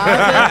here. Nah,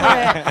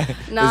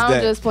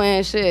 I'm just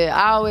playing shit.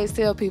 I always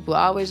tell people,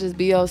 always just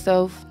be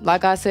yourself.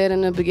 Like I said in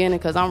the beginning,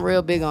 because I'm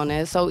real big on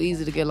that. It's so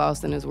easy to get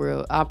lost in this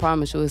world. I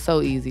promise you, it's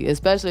so easy,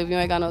 especially if you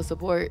ain't got no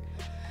support.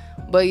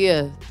 But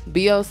yeah,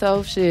 be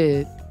yourself,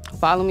 shit.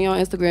 Follow me on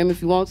Instagram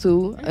if you want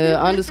to.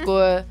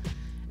 _H_.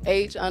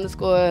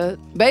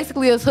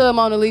 Basically, it's Hood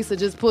Mona Lisa.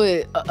 Just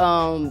put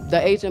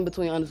the H in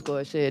between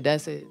underscore. Shit,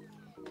 that's it.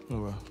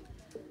 Oh, well.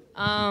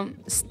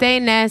 Stay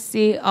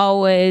nasty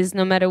always,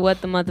 no matter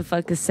what the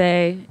motherfuckers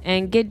say,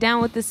 and get down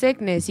with the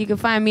sickness. You can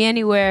find me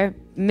anywhere,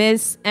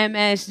 Miss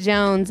MS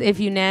Jones. If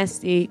you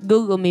nasty,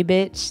 Google me,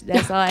 bitch.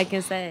 That's all I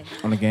can say.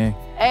 On the gang.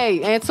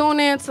 Hey, and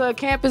tune in to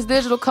Campus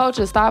Digital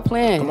Culture. Stop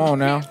playing. Come on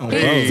now. Tell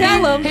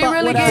him. He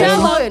really get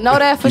into it. Know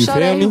that for sure.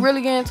 That he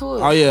really get into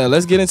it. Oh yeah,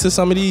 let's get into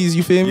some of these.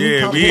 You feel me?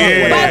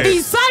 Yeah, About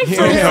these ciphers.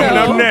 Coming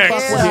up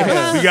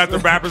next, we got the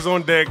rappers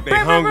on deck. They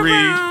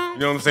hungry. You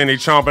know what I'm saying? They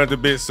chomping at the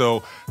bit.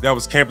 So that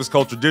was Campus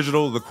Culture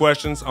Digital. The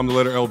questions. I'm the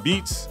letter L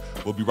Beats.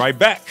 We'll be right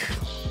back.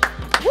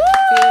 Woo!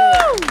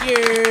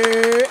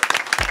 Yeah.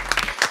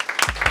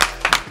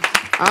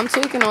 I'm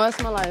tweaking on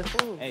That's My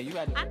Life. Ooh. Hey, you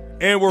got it.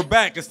 And we're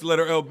back. It's the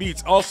letter L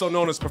Beats, also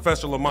known as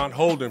Professor Lamont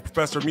Holden,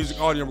 Professor of Music,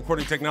 Audio, and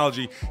Recording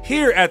Technology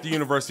here at the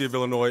University of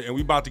Illinois. And we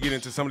about to get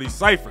into some of these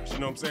ciphers. You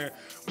know what I'm saying?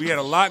 We had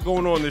a lot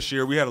going on this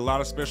year. We had a lot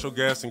of special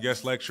guests and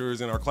guest lecturers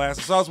in our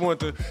classes. So I just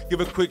wanted to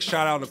give a quick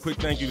shout out and a quick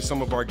thank you to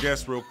some of our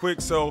guests real quick.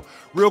 So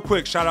real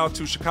quick, shout out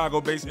to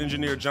Chicago-based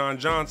engineer John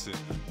Johnson,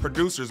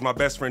 producers, my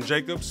best friend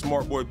Jacob,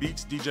 Smart Boy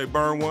Beats, DJ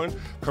Burn One,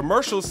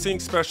 commercial sync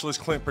specialist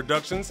Clint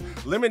Productions,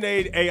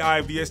 Lemonade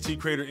AI VST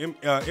creator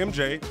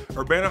MJ,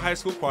 Urbana High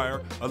School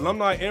Choir,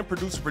 alumni and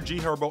producer for G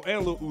Herbo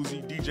and Lil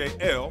Uzi, DJ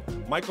L,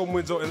 Michael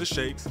Winzo and the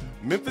Shakes,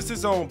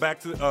 Memphis' own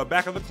back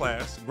of the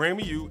class,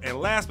 Grammy U, and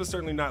last but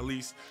certainly not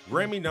least,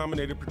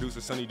 Grammy-nominated producer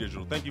Sunny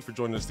Digital. Thank you for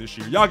joining us this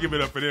year. Y'all give it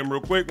up for them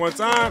real quick one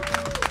time.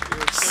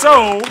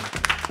 So,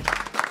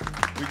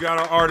 we got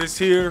our artists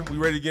here. We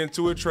ready to get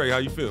into it. Trey, how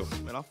you feel?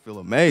 Man, I feel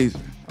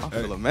amazing. I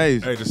feel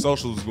amazing. Hey, the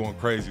socials was going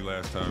crazy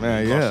last time.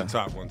 Man, you yeah. lost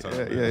your top one time.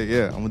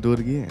 Yeah. I'm going to do it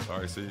again. All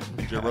right, see.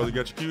 DJ Rolly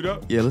got you queued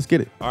up? Yeah, let's get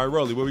it. All right,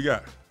 Rolly, what we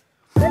got?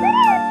 Uh-oh.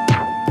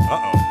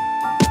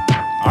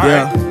 All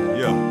right.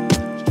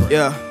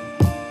 Yeah.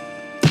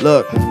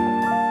 Look.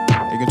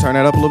 You can turn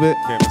that up a little bit?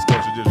 Campus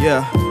Culture Digital.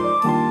 Yeah.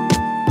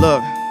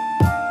 Look.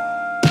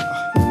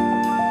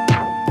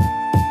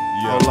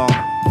 Hold on.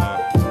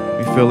 Let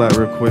me feel that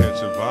real quick.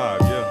 Catch your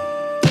vibe, yeah.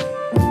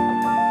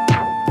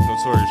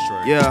 Notorious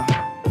Trey. Yeah.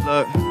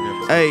 Look.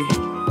 Hey.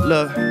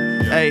 Look.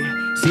 Hey.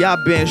 See,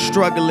 I've been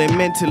struggling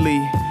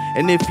mentally.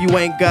 And if you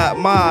ain't got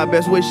my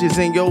best wishes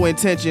and your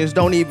intentions,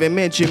 don't even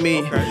mention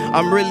me.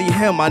 I'm really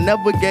him. I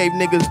never gave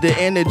niggas the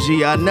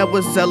energy. I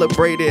never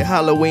celebrated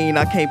Halloween.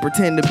 I can't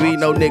pretend to be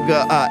no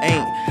nigga I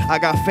ain't. I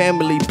got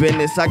family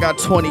business. I got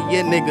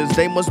 20-year niggas.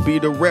 They must be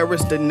the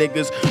rarest of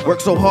niggas. Work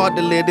so hard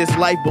to live this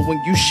life, but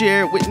when you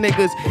share it with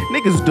niggas,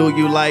 niggas do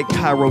you like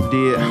Cairo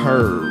did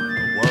her.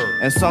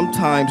 And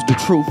sometimes the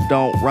truth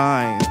don't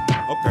rhyme.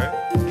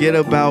 Get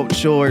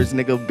about yours,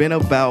 nigga, been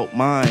about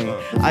mine.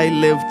 I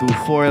lived through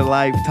 4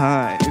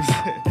 lifetimes.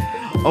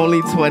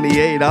 Only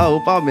 28, I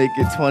hope I make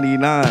it 29.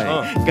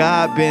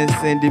 God been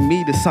sending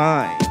me the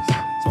signs.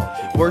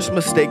 Worst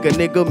mistake a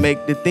nigga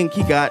make to think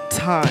he got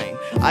time.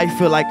 I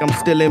feel like I'm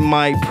still in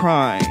my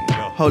prime.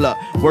 Hold up,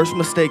 worst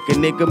mistake a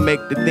nigga make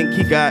to think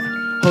he got.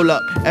 Hold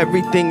up,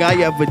 everything I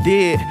ever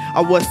did,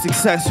 I was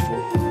successful.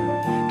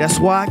 That's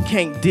why I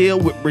can't deal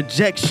with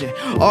rejection.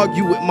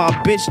 Argue with my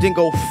bitch, then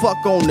go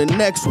fuck on the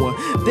next one.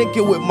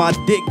 Thinking with my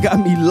dick got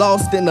me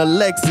lost in a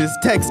Lexus.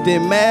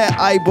 Texting mad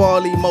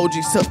eyeball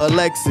emojis to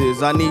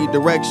Alexis. I need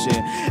direction.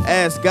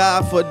 Ask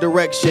God for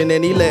direction,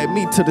 and he led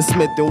me to the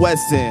Smith &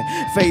 Wesson.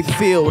 Faith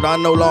filled, I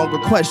no longer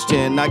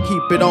question. I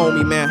keep it on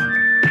me, man.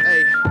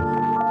 Hey,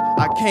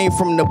 I came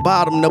from the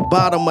bottom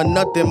of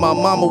nothing. My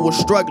mama was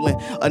struggling,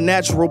 a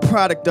natural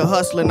product of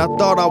hustling. I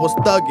thought I was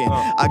thugging.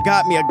 I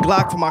got me a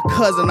Glock for my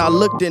cousin. I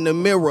looked in the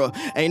mirror,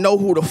 ain't know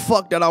who the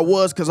fuck that I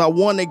was, cause I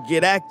wanna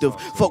get active.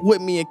 Fuck with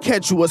me and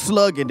catch you a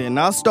slugging. And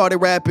I started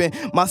rapping.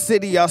 My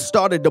city, I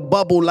started to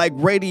bubble like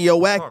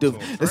radioactive.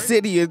 The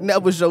city is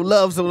never show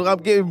love, so I'm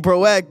getting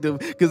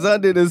proactive. Cause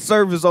under the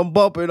surface, I'm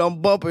bumping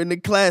the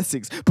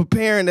classics.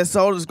 Preparing that's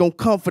all that's gonna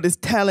come for this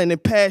talent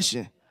and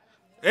passion.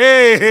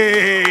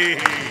 Hey!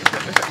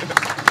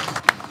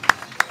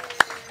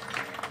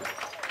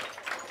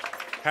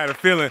 Had a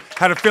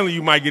feeling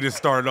you might get it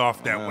started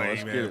off that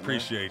way, man.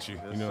 Appreciate you.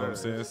 You know what I'm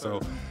saying?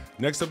 So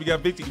next up we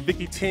got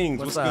Vicky Tings.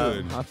 What's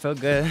good? I feel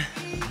good.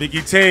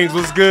 Vicky Tings,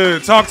 what's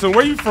good? Talk to him.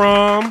 Where you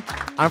from?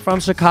 I'm from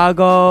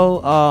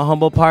Chicago,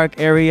 Humboldt Park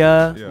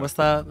area. Yeah. What's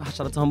up?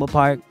 Shout out to Humboldt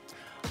Park.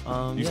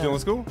 You still in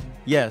school?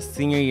 Yes,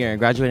 senior year,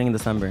 graduating in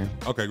December.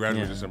 Okay,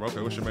 graduating in December.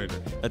 Okay, what's your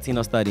major?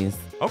 Latino studies.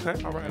 Okay,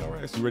 all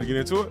right. So you ready to get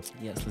into it?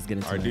 Yes, let's get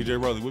into it. All right,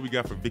 DJ Rolly, what we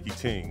got for Vicky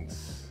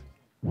Tings?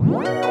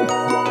 Ooh.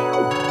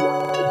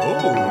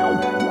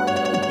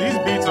 These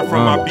beats are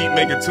from my beat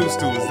maker 2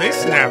 students. They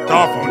snapped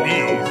off on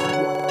these.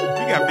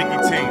 We got Vicky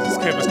Tings. This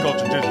Campus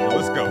Culture Digital.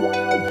 Let's go.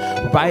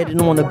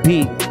 Riding on a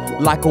beat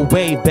like a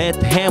wave, Beth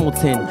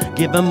Hamilton.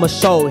 Give him a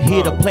show,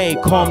 here to play,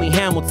 call me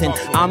Hamilton.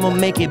 I'ma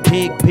make it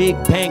big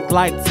bank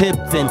like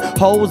Tipton.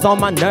 Hoes on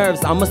my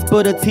nerves, I'ma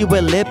split a tea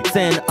with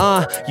Lipton.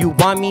 You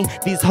want me?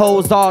 These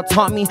hoes all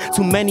taught me.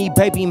 Too many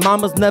baby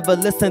mamas never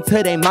listen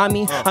to they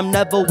mommy. I'm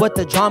never with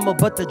the drama,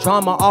 but the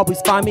drama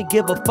always find me.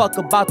 Give a fuck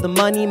about the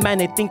money, man,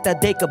 they think that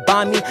they could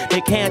buy me.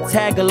 They can't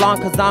tag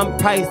along cause I'm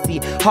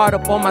pricey. Hard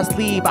up on my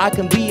sleeve, I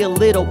can be a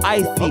little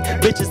icy.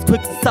 Bitches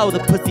quick to sell the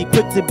pussy,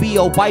 quick to be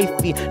a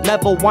wifey.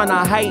 Never wanna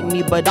hide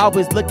me, but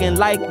always looking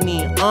like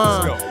me.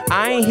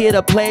 I ain't here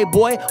to play,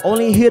 boy,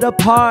 only here to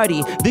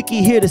party.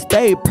 Vicky here to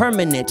stay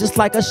permanent, just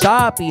like a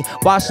Sharpie.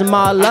 Wash them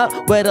all up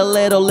with a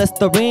little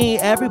Listerine.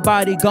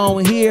 Everybody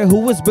gon' hear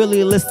who is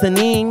really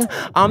listening.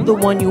 I'm the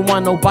one you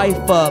wanna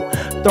wife up.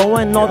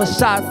 Throwing all the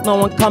shots, no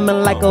one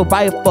coming like a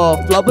rifle.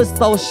 Flow is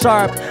so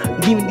sharp,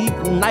 even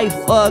the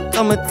knife up.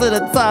 Coming to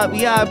the top,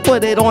 yeah, I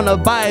put it on the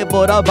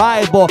Bible.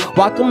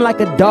 Walk 'em like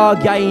a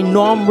dog, yeah, you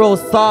know I'm real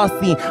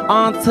saucy.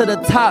 On to the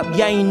top,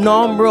 yeah, you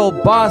know I'm real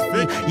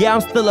bossy. Yeah,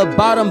 I'm still a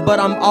bottom, but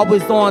I'm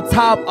always on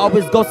top.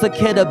 Always go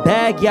secure the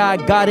bag, yeah, I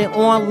got it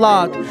on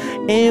lock.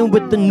 In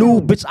with the new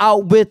bitch,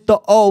 out with the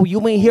old.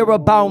 You ain't hear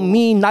about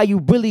me, now you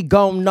really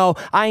gon' know.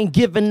 I ain't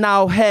giving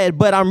out head,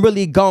 but I'm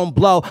really gon'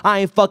 blow. I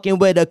ain't fucking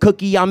with a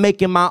cookie, I'm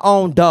making my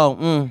own dough.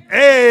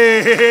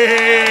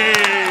 Hey!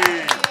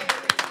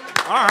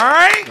 All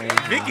right.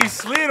 Vicky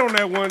slid on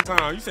that one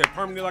time. You said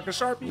permanently like a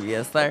Sharpie?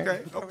 Yes,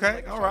 sir.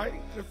 Okay, all right.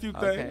 A few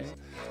things.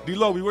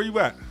 D-Loby, where you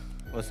at?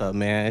 What's up,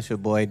 man? It's your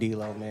boy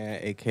D-Lo, man,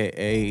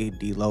 a.k.a.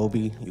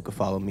 D-Loby. You can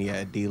follow me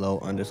at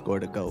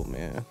D-Lo_the GOAT,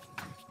 man.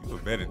 You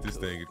look better at this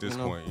thing at this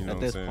point, you know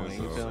what I'm saying? Point,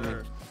 you feel me?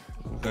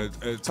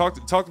 Talk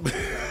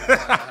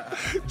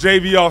Jayy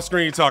B off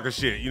screen talking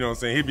shit, you know what I'm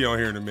saying? He'll be on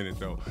here in a minute,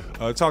 though.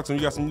 Talk to him.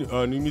 You got some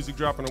new music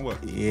dropping or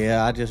what?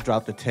 Yeah, I just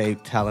dropped a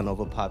tape, Talent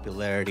Over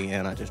Popularity,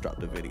 and I just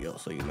dropped a video,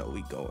 so you know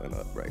we going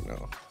up right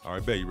now. All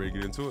right, bet. You ready to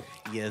get into it?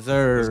 Yes,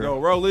 sir. Let's go.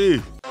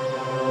 Rolly.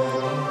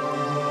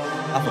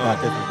 I forgot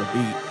this was the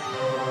beat.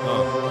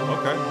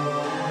 Okay.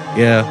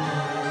 Yeah.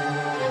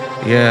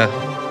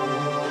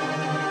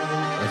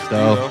 Let's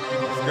go.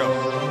 Let's go.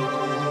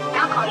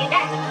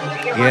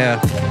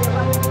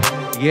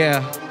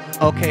 Yeah.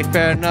 Okay,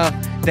 fair enough.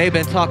 They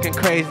been talking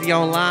crazy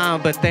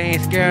online, but they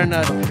ain't scaring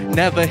us.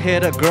 Never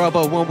hit a girl,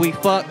 but when we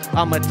fuck,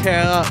 I'ma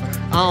tear up.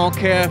 I don't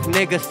care if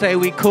niggas say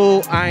we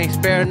cool, I ain't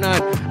sparing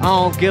none. I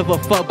don't give a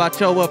fuck about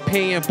your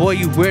opinion, boy,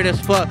 you weird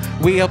as fuck.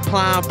 We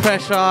applying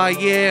pressure all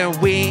year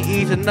and we ain't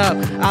easing up.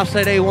 I'll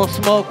say they won't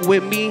smoke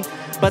with me,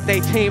 but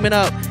they teaming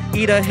up.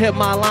 Either hit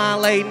my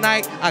line late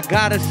night, I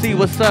gotta see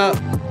what's up.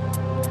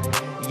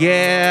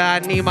 Yeah, I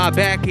need my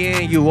back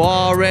end. You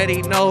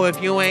already know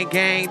if you ain't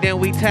gang, then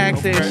we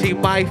taxing. Okay. She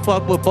might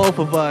fuck with both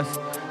of us,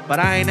 but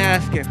I ain't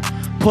asking.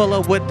 Pull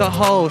up with the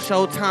hoe,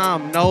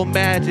 showtime, no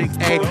magic,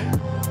 ayy.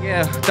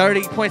 Yeah,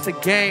 30 points a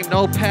game,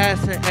 no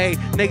passing, ayy.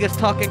 Niggas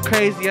talking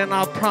crazy and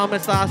I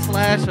promise I'll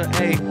slash her,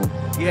 ayy.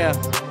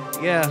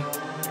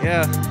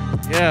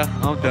 Yeah,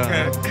 I'm done.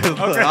 Okay. Look,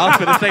 I was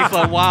finna say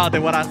something wild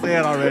than what I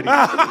said already.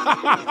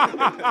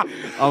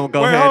 I'm gonna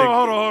go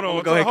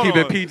ahead and keep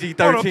it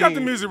PG-13. Hold on, cut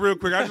the music real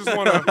quick. I just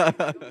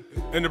wanna.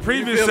 In the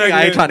previous segment,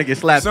 I ain't trying to get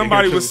slapped.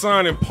 Somebody was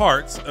signing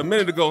parts. A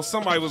minute ago,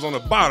 somebody was on the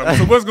bottom.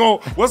 So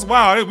what's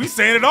wild? We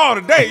saying it all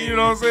today. You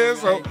know what I'm saying?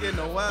 So you can't get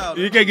no wild.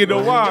 You can't get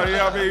no wild. You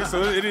know what I mean?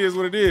 So it is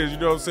what it is. You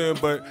know what I'm saying?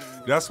 But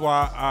that's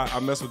why I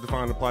mess with the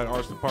Fine Applied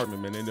Arts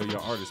Department, man. They know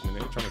y'all artists, man.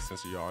 They ain't trying to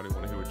censor y'all. They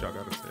want to hear what y'all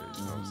got to say.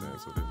 You know what I'm saying?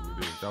 So that's what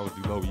it is. That was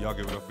D-Loby. Y'all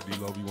give it up for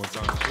D-Loby one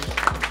time.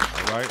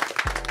 All right.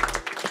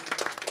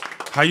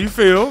 How you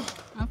feel?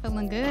 I'm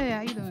feeling good.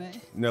 How you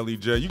doing? Nelly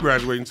J, you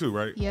graduating too,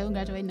 right? Yeah, I'm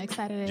graduating next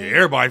Saturday. Yeah,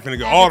 everybody finna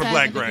get all the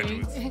black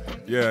graduates.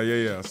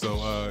 Yeah. So,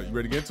 you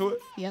ready to get into it?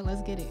 Yeah,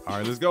 let's get it. All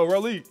right, let's go.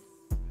 Rolly.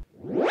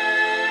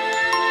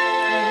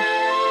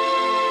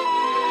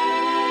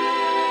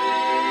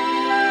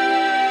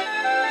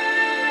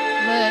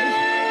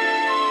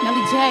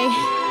 J.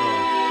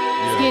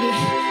 Let's get it.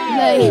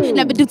 Look,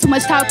 never do too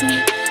much talking.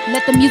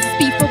 Let the music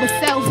speak for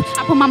itself.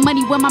 I put my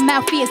money where my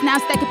mouth is. Now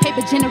I'm stacking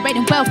paper,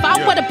 generating wealth. I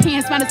wear the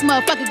pants around this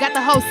motherfucker. Got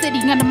the whole city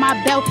under my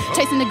belt.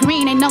 Chasing the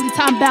green, ain't only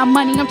talking about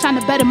money. I'm trying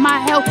to better my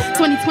health.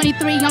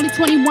 2023, only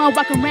 21,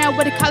 walking around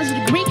with a college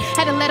degree.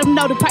 Had to let them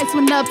know the price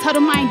went up. Told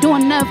them I ain't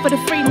doing nothing for the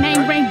free.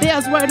 Name ring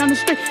bells, word on the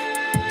street.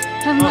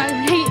 I'm like,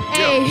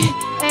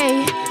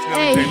 hey,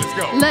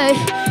 look,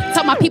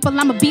 told my people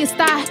I'ma be a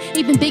star,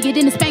 even bigger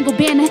than the Spangled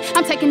Banner.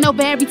 I'm taking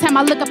over every time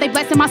I look up, they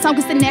blasting my song,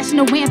 it's the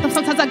national anthem.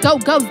 Sometimes I go,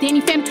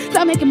 Danny Phantom,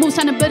 start making moves,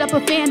 trying to build up a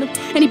fandom.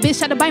 Any bitch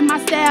try to bite my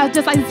style,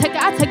 just like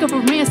I take her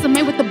for ransom,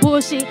 ain't with the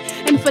bullshit.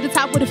 Aiming for the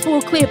top with a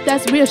full clip,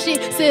 that's real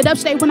shit. Sit up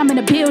straight when I'm in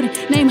the building,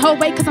 name whole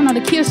way cause I know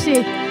the kill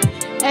shit.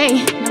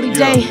 Hey, Nelly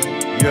J.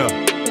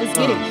 Let's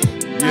get it.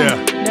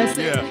 That's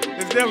it.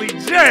 It's Nelly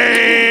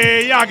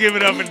J. Y'all give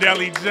it up for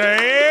Nelly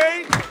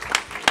J.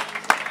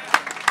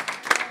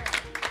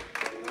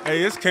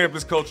 Hey, it's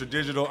Campus Culture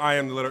Digital. I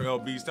am the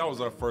TheLetterLBeats. That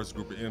was our first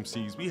group of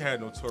MCs. We had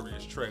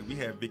Notorious Trey, we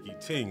had Vicky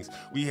Tings,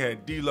 we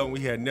had D-Lo, and we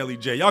had Nelly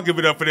J. Y'all give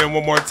it up for them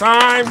one more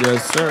time.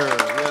 Yes, sir.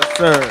 Yes,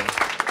 sir.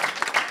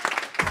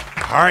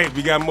 All right,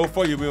 we got more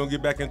for you. We're going to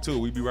get back into it.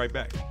 We'll be right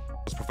back.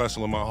 It's Professor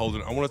Lamont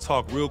Holden. I want to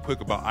talk real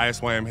quick about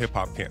ISYM Hip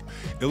Hop Camp.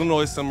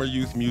 Illinois Summer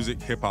Youth Music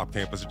Hip Hop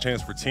Camp is a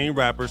chance for teen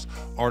rappers,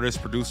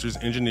 artists, producers,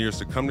 engineers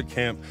to come to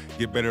camp,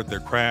 get better at their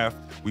craft.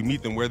 We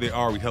meet them where they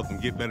are. We help them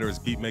get better as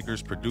beat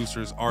makers,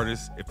 producers,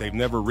 artists. If they've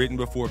never written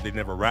before, if they've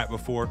never rapped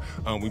before,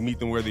 we meet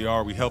them where they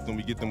are. We help them.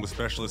 We get them with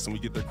specialists, and we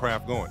get their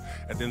craft going.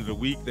 At the end of the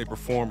week, they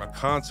perform a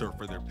concert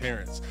for their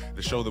parents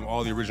to show them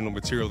all the original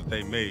material that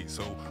they made.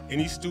 So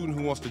any student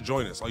who wants to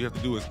join us, all you have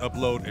to do is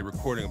upload a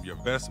recording of your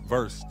best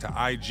verse to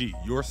IG,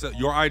 your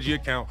IG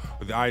account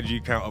or the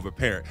IG account of a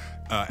parent.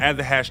 Add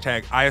the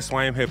hashtag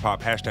ISYM Hip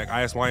Hop, hashtag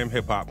ISYM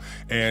Hip Hop,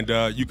 and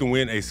you can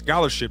win a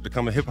scholarship to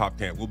come to Hip Hop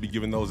Camp. We'll be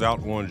giving those out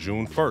on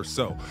June 1st.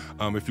 So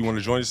if you want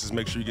to join us, just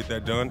make sure you get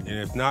that done. And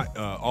if not,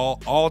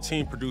 all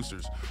team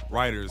producers,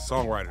 writers,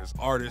 songwriters,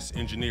 artists,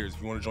 engineers,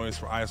 if you want to join us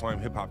for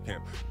ISYM Hip Hop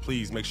Camp,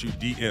 please make sure you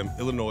DM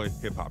Illinois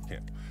Hip Hop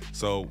Camp.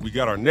 So we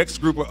got our next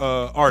group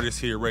of artists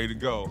here ready to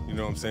go. You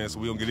know what I'm saying? So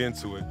we'll get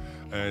into it.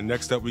 And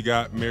next up, we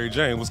got Mary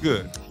Jane. What's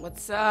good?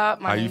 What's up?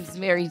 My name's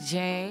Mary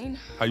Jane.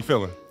 How you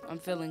feeling? I'm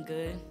feeling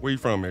good. Where you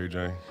from, Mary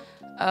Jane?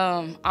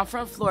 I'm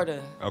from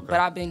Florida, okay, but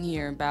I've been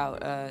here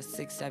about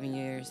 6-7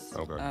 years.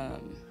 Okay.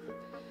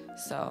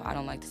 So I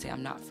don't like to say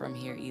I'm not from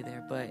here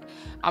either, but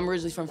I'm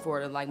originally from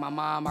Florida. Like my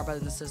mom, my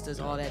brothers and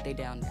sisters, all that, they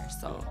down there.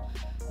 So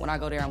when I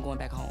go there, I'm going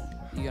back home.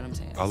 You get what I'm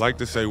saying? I like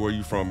to say where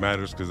you from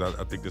matters because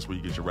I think that's where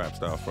you get your rap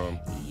style from.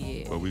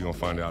 Yeah. But we're going to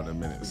find out in a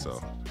minute.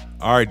 So,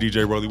 all right,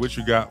 DJ Rolly, what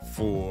you got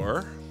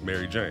for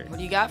Mary Jane? What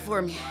do you got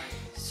for me?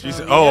 She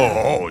said,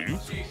 you.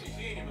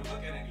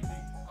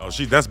 Oh,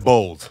 that's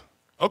bold.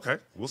 Okay,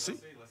 we'll see.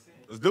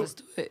 Let's do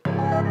it. Okay.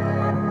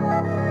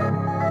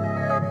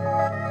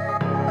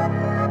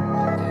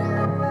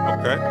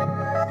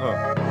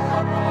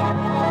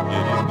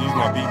 Yeah, these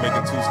my beat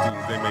making 2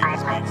 students. They made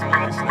these beats.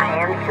 Man. They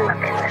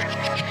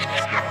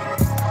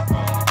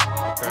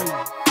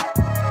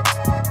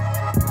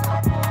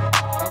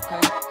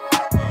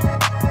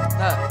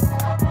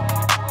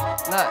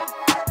snap.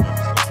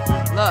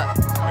 Look.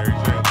 Mary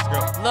Jane, let's go.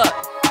 Look.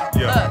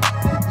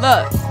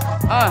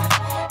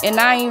 And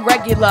I ain't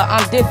regular,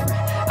 I'm different.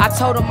 I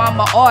told him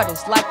I'm an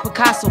artist, like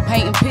Picasso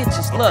painting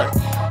pictures. Look,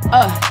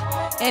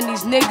 and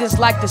these niggas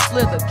like to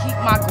slither. Keep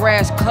my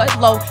grass cut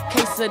low,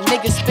 case a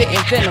nigga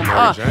spitting venom.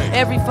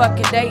 Every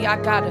fucking day I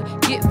gotta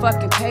get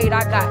fucking paid.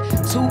 I got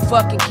 2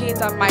 fucking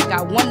kids, I might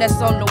got 1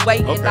 that's on the way.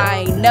 And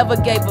I ain't never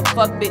gave a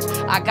fuck, bitch.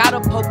 I got a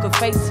poker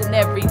face, and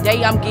every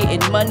day I'm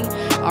getting money.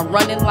 I'm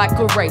running like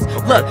a race.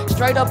 Look,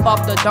 straight up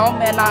off the dome,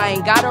 man, I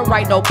ain't gotta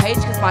write no page,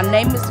 cause my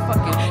name is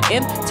fucking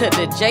M to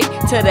the J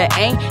to the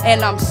A.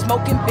 And I'm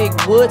smoking big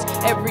woods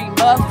every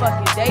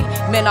motherfucking day.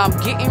 Man, I'm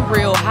getting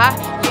real high.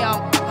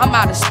 Yeah, I'm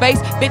out of space,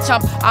 bitch, I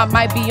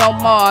might be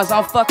on Mars.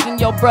 I'm fucking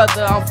your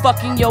brother, I'm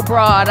fucking your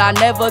broad. I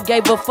never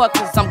gave a fuck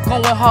cause I'm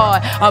going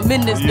hard. I'm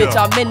in this bitch,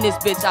 I'm in this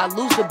bitch. I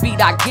lose the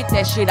beat, I get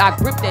that shit, I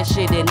grip that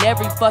shit. And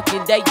every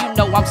fucking day, you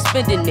know I'm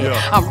spending it.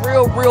 I'm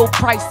real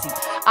pricey.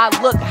 I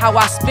look how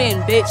I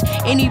spend, bitch.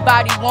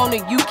 Anybody want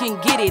it, you can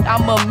get it.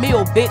 I'm a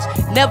meal, bitch.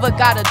 Never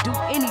gotta do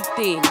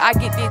anything. I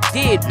get it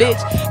did, bitch.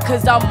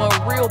 Cause I'm a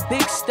real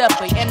big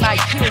stepper and I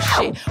kill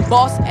shit.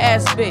 Boss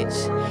ass bitch.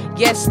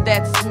 Yes,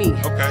 that's me.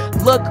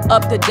 Look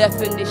up the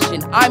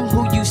definition. I'm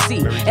who you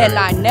see. And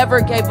I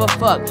never gave a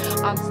fuck.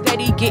 I'm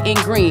steady getting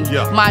green.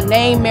 My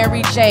name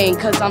Mary Jane,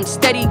 cause I'm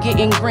steady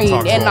getting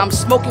green. And I'm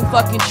smoking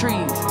fucking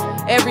trees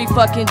every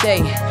fucking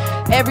day.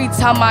 Every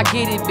time I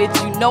get it, bitch,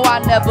 you know I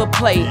never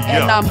play.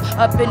 And I'm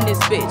up in this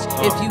bitch.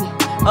 If you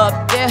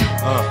up there,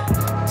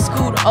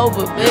 scoot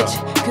over, bitch.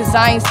 Cause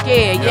I ain't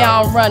scared,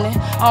 I'm running.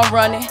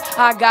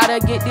 I gotta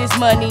get this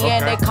money.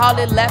 And they call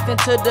it laughing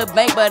to the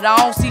bank, but I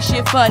don't see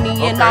shit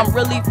funny. And I'm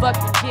really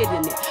fucking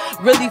getting it.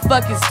 really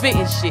fucking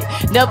spitting shit.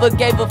 Never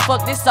gave a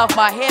fuck, this off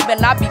my head,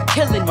 and I be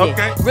killing it.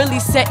 Really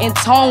setting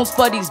tones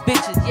for these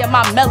bitches, yeah,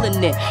 my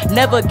melanin.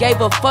 Never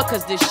gave a fuck,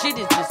 cause this shit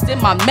is just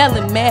in my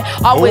melon, man.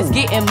 Always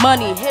getting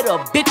money, hit a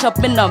bitch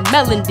up in the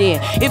melon den.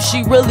 If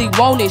she really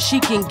want it, she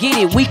can get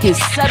it, we can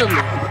settle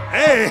it.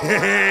 Hey!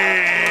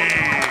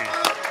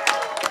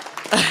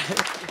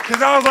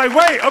 Cause I was like,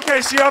 wait,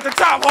 okay, she off the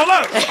top, hold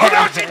up. Oh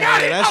no, she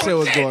got it. That shit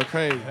was going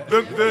crazy.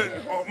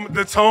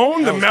 The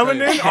tone, the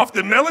melanin, crazy. Off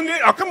the melanin?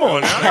 Oh, come on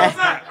now.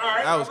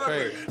 That was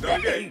crazy. All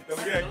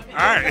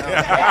right.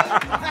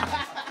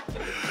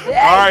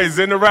 All right,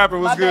 Zen the Rapper,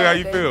 what's good? How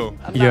you feel?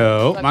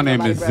 Yo, my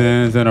name is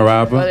Zen the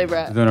Rapper. Zen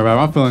the Rapper.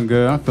 I'm feeling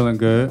good. I'm feeling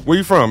good. Where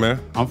you from, man?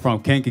 I'm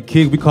from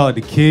Kankakee. We call it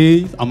the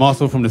Keys. I'm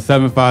also from the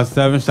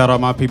 757. Shout out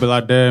my people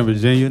out there in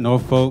Virginia,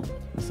 Norfolk.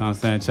 That's what I'm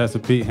saying.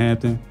 Chesapeake,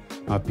 Hampton.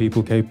 My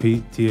people,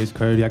 KP, TH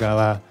Curdy. I got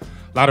a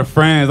lot of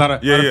friends, a lot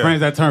of friends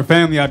that turned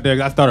family out there.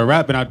 I started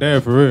rapping out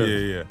there for real.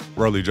 Yeah.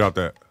 Rolly, drop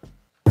that.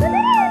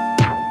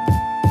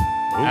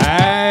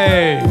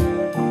 Hey.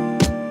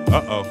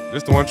 Uh-oh.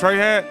 This the one Trey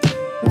had?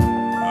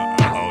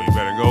 Uh-oh, you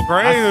better go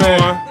crazy,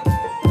 one.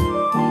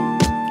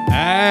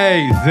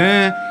 Hey,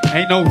 Zen.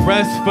 Ain't no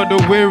rest for the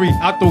weary.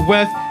 Out the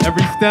west,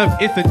 every step,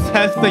 it's a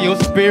test of your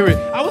spirit.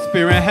 I was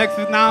spearing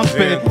hexes, now I'm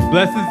spitting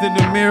blessings in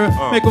the mirror.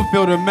 Make them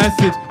feel the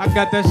message. I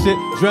got that shit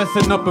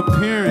dressing up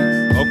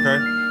appearance. Okay.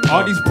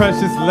 All these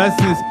precious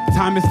lessons.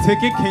 Time is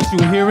ticking, can't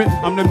you hear it?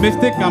 I'm the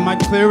mystic, I might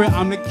clear it.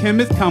 I'm the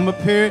chemist, comma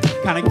period.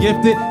 Kinda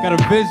gifted, got a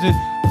vision.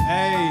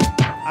 Hey,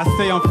 I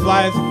say I'm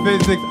fly as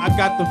physics. I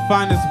got the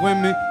finest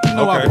women. You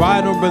know I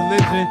ride on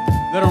religion.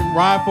 Let them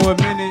ride for a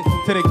minute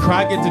till they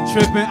cry, get to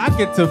tripping. I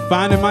get to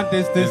finding my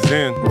distance.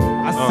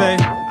 I say,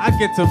 I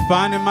get to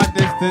finding my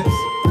distance.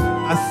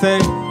 I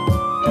say,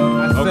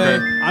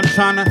 I'm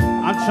trying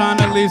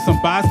to leave some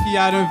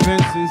Basquiat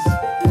inventions.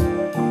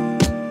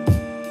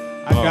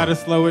 I gotta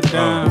slow it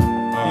down.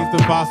 These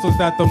the fossils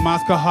that the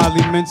mosque could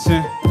hardly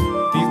mention.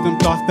 These them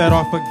thoughts that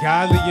are for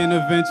godly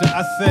intervention.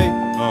 I say,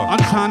 I'm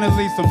trying to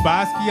leave some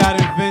Basquiat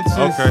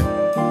inventions.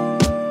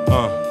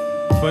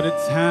 For the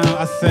town,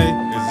 I say,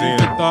 these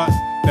the thoughts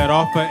that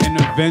offer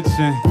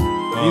intervention.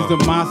 These the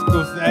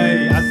Moscows,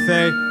 hey, I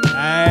say,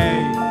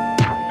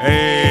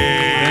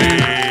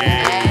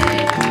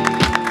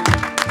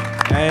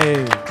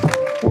 hey.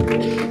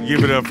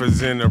 Give it up for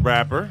Zen the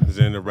Rapper.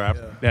 Zen the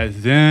Rapper. That's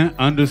Zen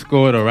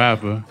 _ the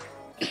Rapper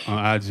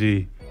on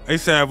IG. Hey,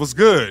 Sav, what's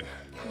good?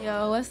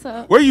 Yo, what's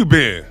up? Where you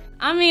been?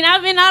 I mean,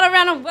 I've been all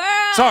around the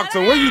world. Talk to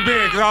him. Where you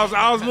been? Cause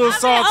I was a little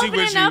salty with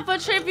you. I've been opening up for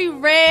Trippie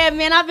Redd,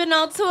 man. I've been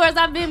on tours.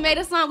 I've been made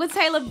a song with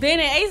Taylor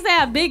Bennett.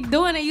 ASAP Big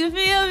doing it. You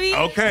feel me?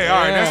 Okay,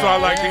 all right. That's what I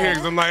like to hear.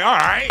 Cause I'm like, all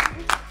right.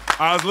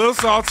 I was a little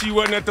salty you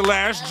wasn't at the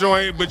last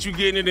joint, but you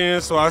getting it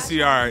in. So I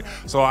see. All right.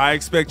 So I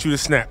expect you to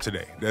snap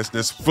today.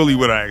 That's fully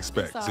what I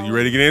expect. So you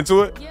ready to get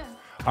into it? Yeah.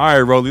 All right,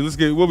 Rolly. Let's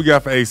get what we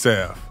got for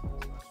ASAP.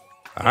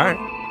 All right.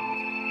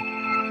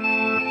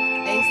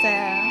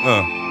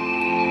 ASAP.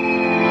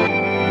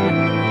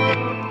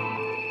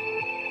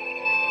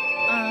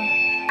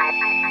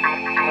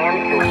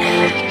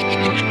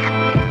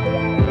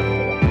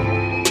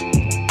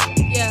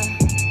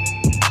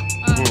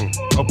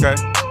 Okay.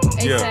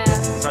 Yeah.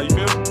 That's how you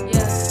feel?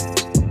 Yeah.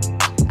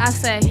 I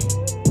say,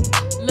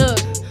 look,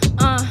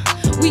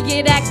 we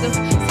get active.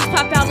 Since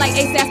pop out like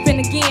ASAP spin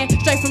again.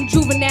 Straight from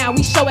juvenile,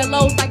 we show at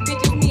lows like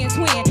bitches, me and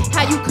twin.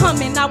 How you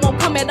coming? I won't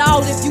come at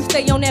all if you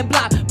stay on that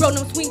block. Bro,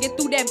 them swinging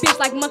through that bitch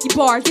like monkey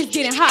bars. It's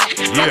getting hot.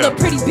 That little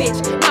pretty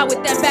bitch. Now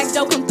with that back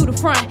door come through the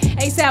front.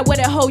 ASAP, where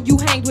that hoe you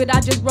hanged with,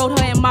 I just wrote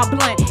her in my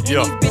blunt. And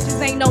these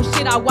bitches ain't no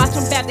shit. I watch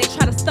them back, they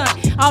try to stunt.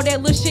 All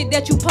that little shit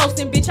that you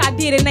posting, bitch, I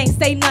did and ain't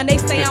say none. They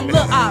say I'm Lil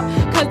Op,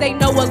 cause they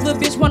know a little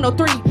bitch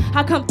 103.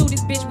 I come through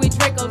this bitch with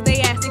Dracos, they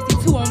ass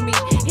 62 on me.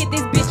 Hit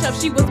this bitch up,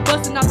 she was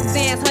busting off the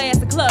stands, her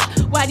ass a club.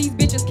 Why these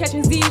bitches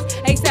catching Z's?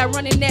 ASAP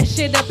running that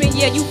shit up, and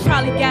yeah, you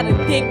probably got a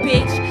dick,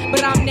 bitch.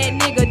 But I'm that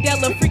nigga, that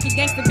little freaky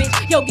gangster bitch.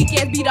 Yo, geek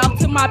ass beat off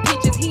to my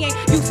pictures. He ain't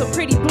used to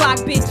pretty block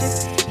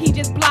bitches. He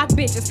just block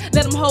bitches.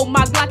 Let him hold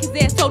my Glock, his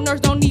ass so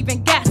nerds don't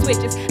even got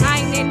switches. I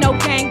ain't in no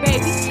gang,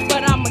 baby,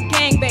 but I'm a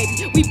gang,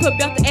 baby. We put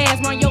belt the ass,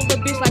 run your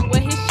little bitch like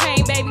what his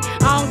chain, baby.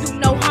 I don't do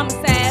no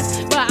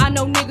homicides, but I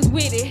know niggas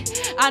with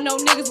it. I know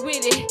niggas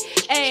with it.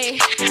 Ayy,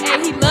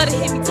 he love to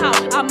hear me talk.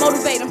 I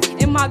motivate him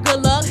in my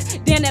good luck.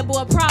 Damn, that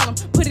boy a problem.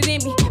 Put it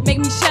in me, make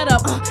me shut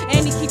up.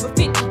 And he keep a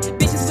 50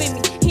 bitches with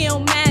me. He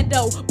don't mind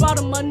though. Brought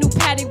him a new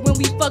patty when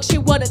we fuck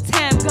shit. What a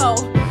time go.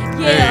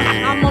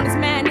 Yeah, I'm on his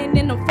man and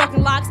in them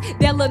fucking locks.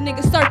 That little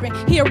nigga serpent,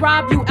 he'll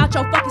rob you out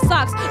your fucking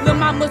socks. Lil'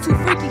 mama too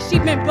freaky, she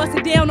been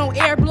busted down on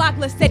air block.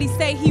 Let's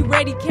say he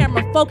ready,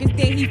 camera focused,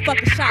 then he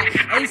fucking shot.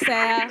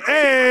 ASAP.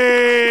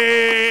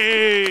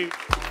 Hey!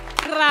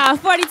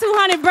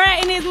 4200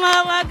 Brett in his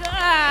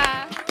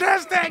motherfucker.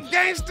 That's that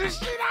gangster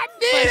shit I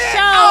did. For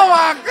sure. Oh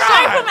my God.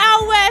 Straight from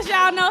out west,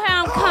 y'all know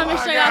how I'm coming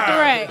straight out the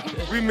rack.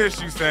 We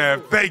miss you,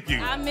 Sav. Thank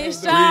you. I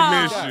miss y'all. We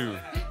miss you.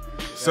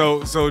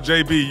 So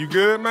Jayy B, you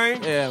good,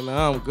 man? Yeah, man,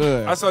 I'm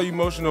good. I saw you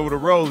motion over to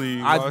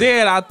Rolly. I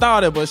did, I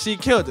thought it, but she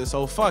killed it,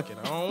 so fuck it.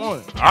 I don't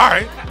want it. All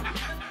right.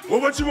 Well,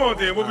 what you want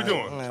then? What we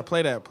doing? Man,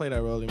 play that,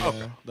 Rolly, man.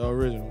 Okay. The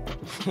original.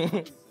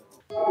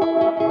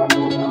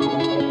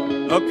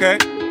 Okay.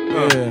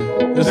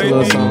 Yeah, this is a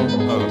little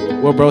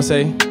song. What bro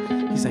say?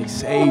 He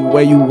say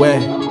where you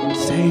at,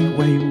 say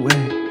where you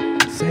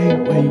at, say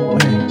where you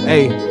at.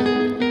 Hey.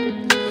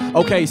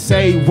 Okay,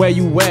 say where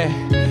you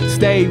at,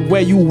 stay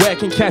where you at,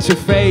 can catch a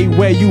fade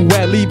where you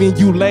at, leaving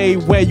you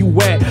laid where you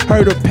at.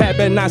 Heard a pat,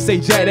 better not say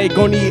Jack, they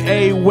gon' need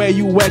A where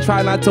you at,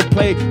 try not to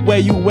play where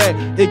you at,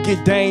 it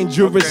get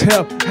dangerous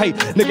hell. Hey,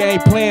 nigga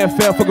ain't playing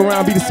fair, fuck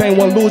around, be the same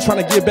one lose,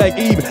 tryna get back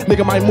even.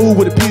 Nigga might move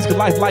with a piece, cause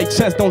life like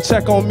chess, don't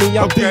check on me,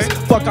 I'm decent.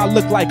 Fuck, I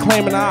look like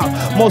claiming out.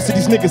 Most of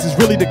these niggas is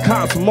really the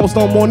cops, most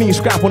don't want even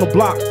scrap on the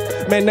block.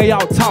 Man, they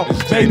all talk,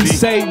 baby,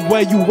 say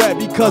where you at,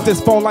 because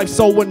this phone life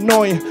so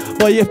annoying.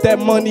 But if that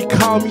money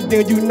call me,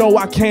 then you know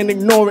I can't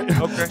ignore it.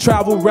 Okay.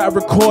 Travel, rap,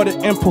 record it,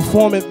 and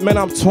perform it, man,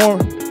 I'm torn.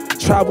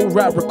 Travel,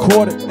 rap,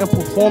 record it, and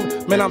perform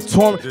it, man, I'm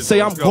torn.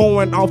 Say I'm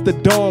going off the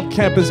dome,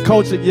 campus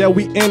culture, yeah,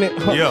 we in it,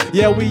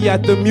 Yeah, we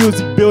at the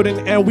music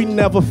building, and we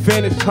never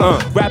finish,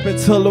 Rapping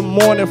till the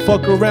morning,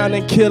 fuck around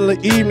and kill the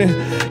evening.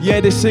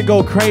 Yeah, this shit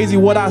go crazy,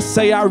 what I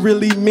say, I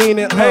really mean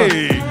it,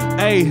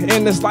 Hey,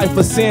 in this life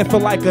of sin,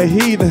 feel like a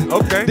heathen.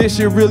 Okay. This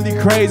shit really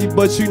crazy,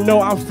 but you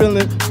know I'm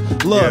feeling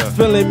love,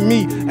 feeling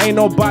me. Ain't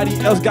nobody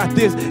else got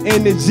this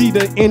energy.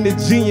 The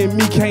energy in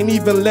me can't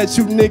even let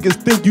you niggas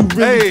think you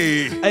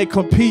really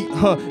compete,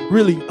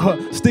 really,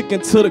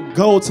 sticking to the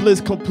goal till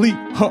it's complete,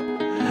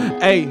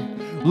 Hey,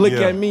 look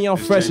at me, I'm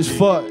fresh as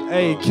fuck.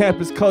 Hey,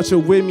 campus culture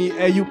with me.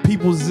 Hey, you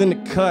people's in the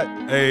cut.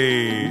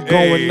 Hey,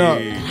 going up.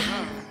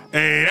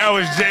 Hey, that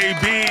was Jayy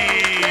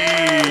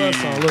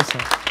B. Listen.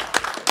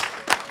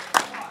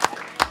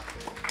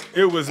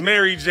 It was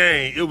Mary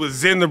Jane, it was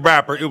Zen the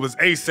Rapper, it was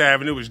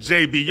A$AP, and it was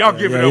Jayy B. Y'all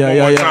give it up one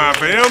more time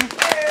for him.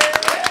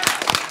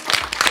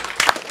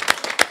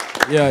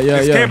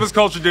 It's Campus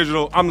Culture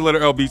Digital. I'm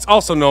TheLetterLBeats,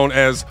 also known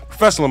as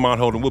Professor Lamont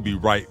Holden. We'll be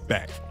right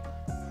back.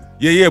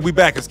 Yeah, we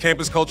back. It's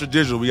Campus Culture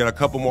Digital. We got a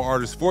couple more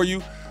artists for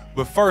you.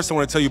 But first, I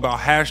want to tell you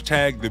about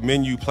 #The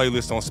Menu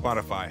playlist on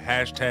Spotify.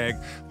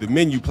 #The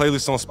Menu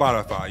playlist on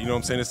Spotify. You know what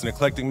I'm saying? It's an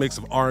eclectic mix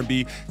of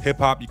R&B,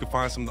 hip-hop. You can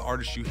find some of the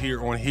artists you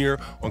hear on here,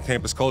 on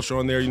Campus Culture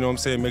on there. You know what I'm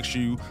saying? Make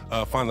sure you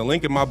find the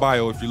link in my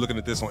bio if you're looking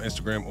at this on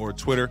Instagram or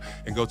Twitter,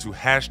 and go to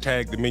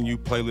 #The Menu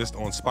playlist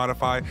on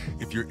Spotify.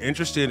 If you're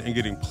interested in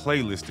getting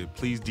playlisted,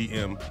 please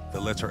DM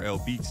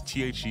TheLetterLBeats,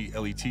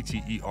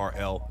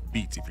 TheLetterL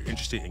Beats, if you're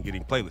interested in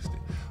getting playlisted.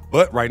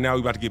 But right now,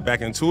 we're about to get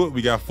back into it.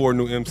 We got 4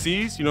 new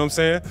MCs, you know what I'm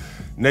saying?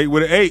 Nate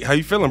with an 8, how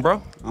you feeling,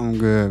 bro? I'm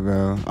good,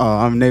 bro.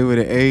 I'm Nate with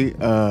an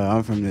 8.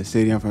 I'm from the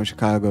city, I'm from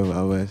Chicago,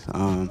 OS.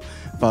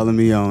 Follow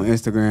me on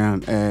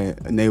Instagram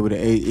at Nate with an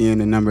 8, N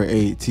the number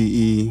 8,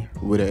 TE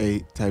with an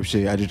 8 type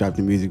shit. I just dropped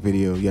a music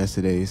video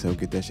yesterday, so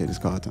get that shit, it's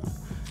call time.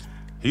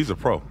 He's a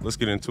pro. Let's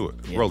get into it.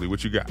 Yeah. Rolly,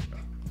 what you got?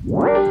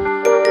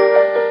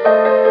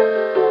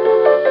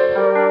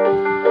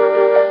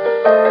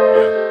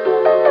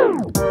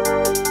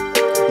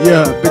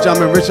 Yeah, bitch,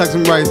 I'm in rich like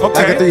some rice. I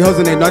got 3 hoes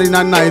in there, naughty,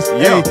 not nice.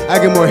 Ayy, I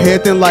get more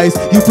head than lice.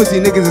 You pussy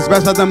niggas is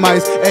rats out the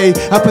mice. Ayy,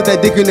 I put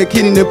that dick in the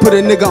kidney and put a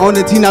nigga on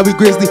the T, now we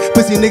grizzly.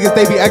 Pussy niggas,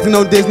 they be acting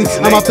on Disney.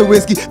 I'm off the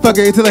whiskey, fuck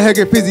it until the hair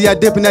get fizzy. I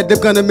dip and that dip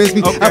gonna miss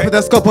me. I put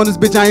that scope on this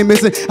bitch, I ain't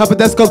missing. I put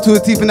that scope to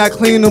his teeth and I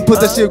clean him. Put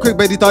that shit quick,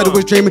 baby, thought it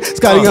was dreaming.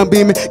 Scotty, I'm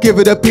beaming. Give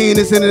it a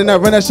penis and then I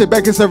run that shit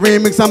back in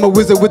ceramics. I'm a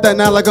wizard with that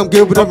now like I'm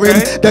good with a ring.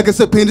 Deck of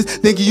subpoenas,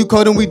 thinking you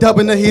cold and we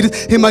dubbing the heaters.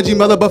 Hit my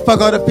Gmail, but fuck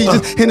all the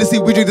features. Hennessy,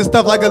 we drink the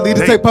stuff like a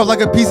leader. Take puff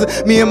like a pizza.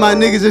 Me and my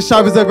niggas just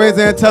sharp as a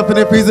razor and tougher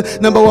than freezer.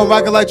 #1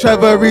 rocker like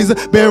Trevor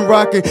Ariza. Been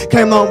rocking,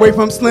 came long way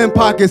from slim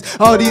pockets.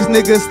 All these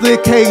niggas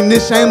slick hating,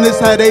 this shameless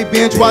how they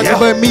binge watching.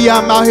 But me,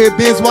 I'm out here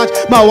binge watch.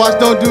 My watch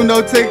don't do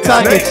no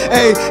TikToking.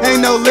 Hey,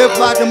 ain't no lip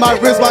locking. My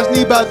wristwatch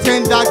need about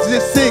 10 doctors.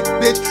 It's sick,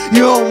 bitch.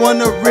 You don't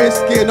wanna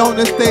risk it on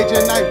the stage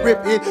and I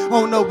rip it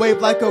on the wave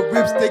like a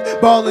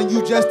ripstick. Ballin',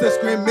 you just a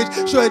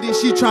scrimmage. Shorty,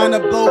 she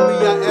tryna blow me.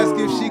 I ask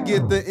if she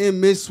get the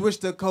image. Switch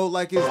the code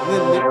like it's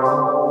limit.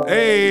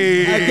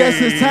 Hey, I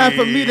guess it's time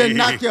for me to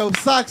knock your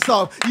socks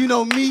off. You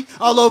know me,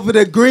 all over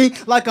the green,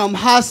 like I'm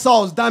hot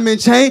sauce.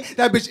 Diamond chain,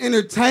 that bitch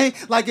entertain,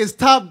 like it's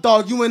Top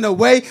Dog. You in the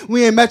way,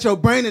 we ain't met your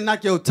brain and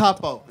knock your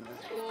top off.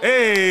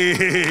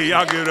 Hey,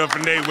 y'all give it up for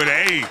Nate with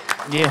an 8.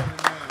 Yeah.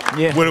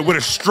 With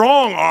a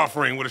strong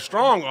offering,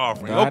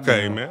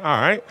 Okay, man,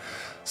 all right.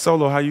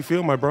 Solo, how you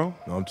feel, my bro?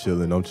 I'm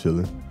chilling.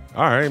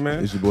 All right,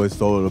 man. It's your boy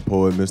Solo the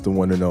Poet, Mr.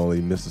 One and Only,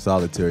 Mr.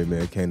 Solitary,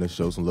 man. Came to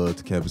show some love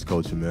to campus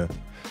culture, man.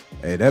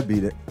 Hey,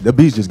 the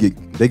beats just get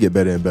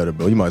better and better,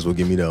 bro. You might as well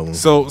give me that one.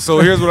 So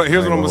here's what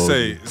I'm gonna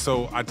say.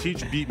 So I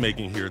teach beat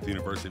making here at the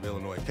University of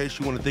Illinois. In case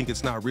you want to think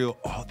it's not real,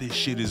 all this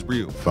shit is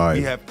real. Fire.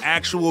 We have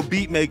actual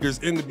beat makers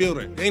in the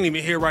building. They ain't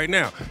even here right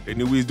now. They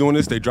knew we was doing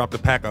this. They dropped the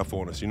pack off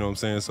on us. You know what I'm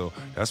saying? So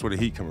that's where the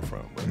heat coming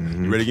from.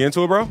 You ready to get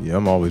into it, bro? Yeah,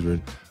 I'm always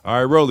ready. All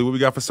right, Rolly, what we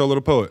got for Solo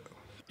the Poet?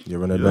 Yeah,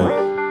 run that back.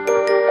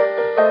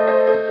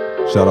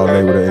 Shout out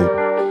Nate with an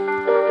 8.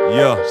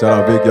 Yeah. Shout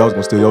out Vic, y'all was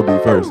gonna steal your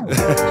beat first.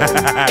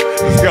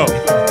 Let's go.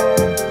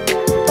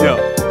 Yeah.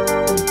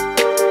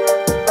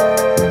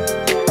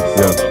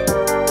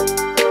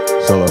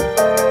 Solo.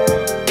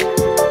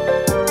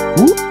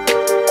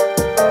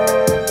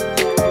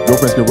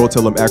 friends can roll,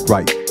 tell them act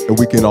right. And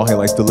we can all hang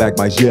like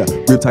stalagmites, yeah.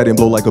 Grip tight and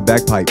blow like a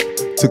bagpipe.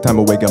 Took time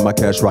away, got my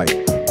cash right.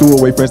 Threw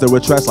away friends that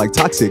were trash like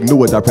toxic. Knew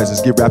what our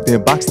presence, get wrapped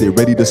in, boxed it,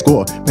 ready to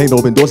score. Paint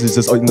open doors is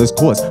just in this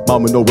course.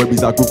 Mama no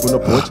worries, I grew from the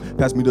porch.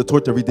 Pass me the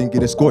torch, everything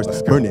getting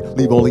scorched. Burn it,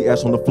 leave only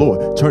ash on the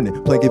floor. Turn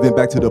it, play giving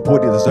back to the poor,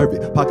 they deserve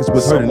it. Pockets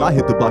was hurting, I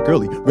hit the block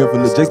early. Ran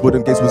from the Jakes, but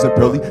them gates wasn't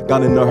pearly.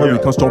 Got in a hurry,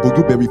 come strong,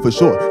 you berry for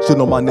sure. Should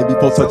know my name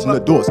before touching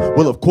the doors.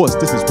 Well, of course,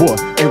 this is war.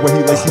 Ain't where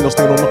he lays, see no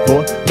stain on the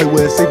floor. Play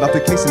where it's safe, not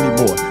the case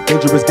anymore.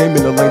 Dangerous game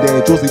in the lane, they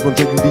ain't yours, leave them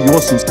drinking Dior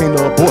suits. Came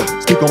to abort.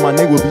 Speak on my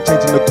name, we'll be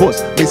changing the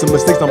course. Made some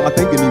mistakes, I'm not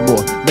thinking anymore.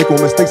 Make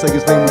more mistakes like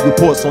his name when you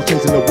pour. Songs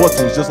changing the war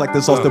tunes, just like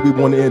the sauce that we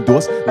want to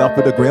endorse. Now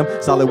for the gram,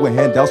 solid with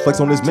handouts, flex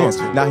on his mans.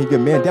 Now he get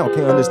man down,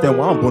 can't understand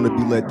why I'm gonna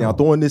be let down.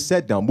 Throwing this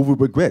set down, moving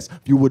regrets,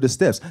 few of the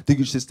steps. Think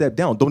you should step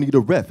down, don't need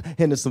a ref.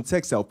 Handing some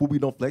text out, but we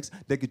don't flex,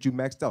 they get you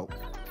maxed out.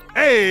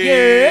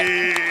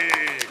 Hey!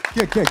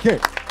 Yeah.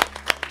 Can't.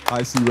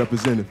 I see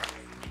representative.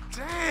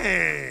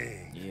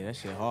 Dang. Yeah, that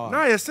shit hard.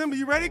 Naya, Simba,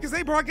 you ready? Because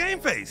they brought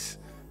Game Face.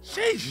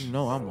 Sheesh. You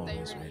know I'm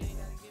always ready.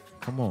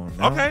 Come on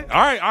now. Okay, all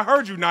right, I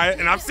heard you, Naya,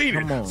 and I've seen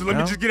it. So let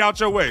me just get out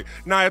your way.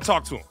 Naya,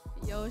 talk to him.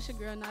 Yo, it's your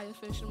girl Naya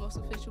Fisher, most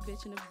official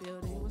bitch in the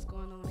building. What's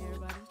going on,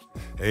 everybody?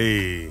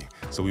 Hey,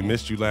 so we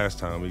missed you last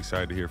time. We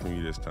excited to hear from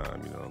you this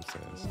time. You know what I'm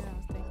saying? So.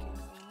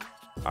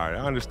 Yeah, all right,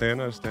 I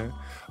understand. All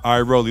right,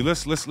 Rolly,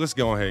 let's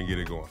go ahead and get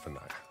it going for Naya.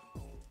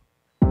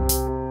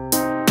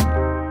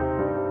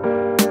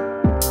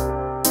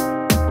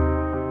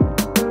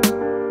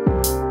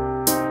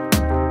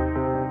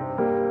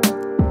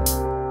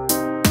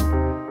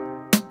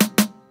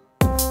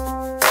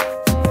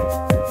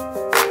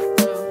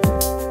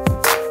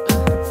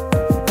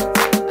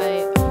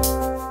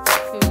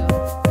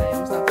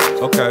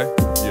 Okay,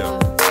 yeah.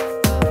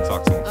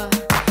 Talk to him.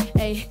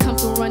 Hey, come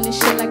through run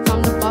this shit like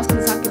I'm the boss,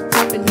 cause I can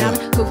pop it now.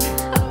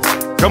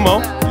 Come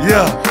on.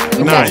 Yeah.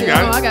 Nah, you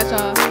got it. I got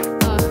y'all.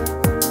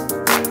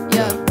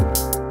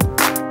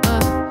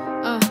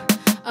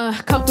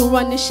 Come through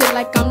run this shit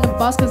like I'm the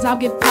boss, cause I'll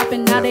get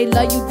poppin'. Now they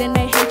love you, then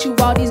they hate you.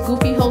 All these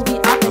goofy hoes be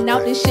opting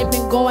out. This shit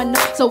been going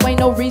up, so ain't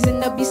no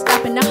reason to be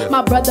stopping now.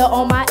 My brother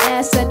on my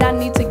ass said I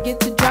need to get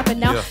to dropping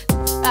now.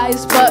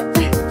 Eyes fuck.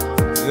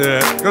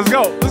 Yeah, let's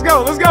go. Keep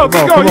going. You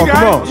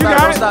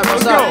got it.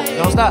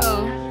 Don't stop.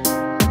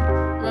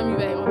 Run me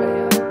back, my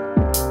bad.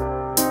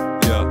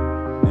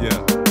 Yeah.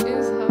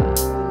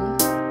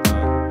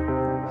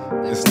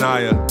 It's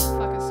Naya.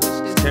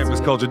 Campus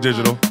Culture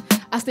Digital.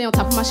 I stay on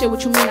top of my shit,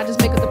 what you mean? I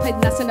just make up the plate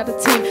and I send out the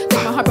team.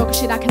 Take my heartbroken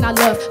shit I cannot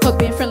love. Fuck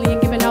being friendly and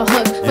giving out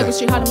hugs. Fuck the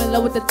street hard, I'm in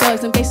love with the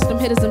thugs. Them gangsters, them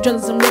hitters, them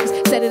drillers, them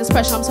niggas. Said it is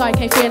pressure, I'm sorry, I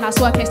can't fear and I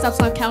swear I can't stop,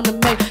 so I'm counting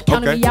me.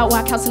 Counting me out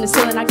while I count in the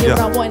ceiling. I get what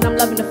I want and I'm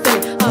loving the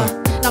feeling.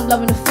 And I'm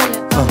loving the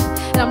feeling.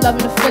 And I'm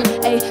loving the feeling.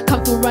 Ayy,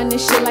 come through run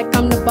this shit like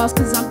I'm the boss,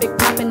 cause I'm big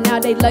poppin'. Now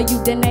they love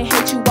you, then they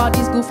hate you. All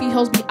these goofy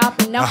hoes be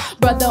opping. Now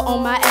brother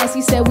on my ass,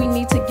 he said we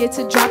need to get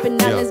to dropping.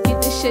 Now let's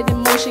get this shit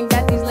in motion.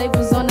 Got these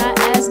labels on our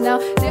ass now.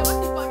 Damn, what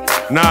the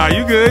fuck? Nah,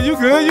 you good. You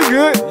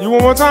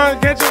one more time?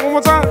 Catch it one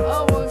more time?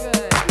 Oh, we're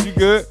good. You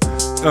good?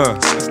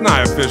 It's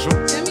not official.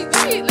 Let me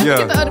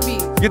get the other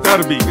beat. Get the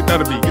other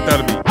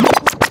beat.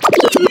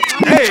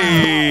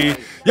 Hey,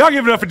 y'all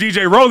give it up for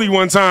DJ Rolly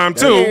one time,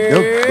 too.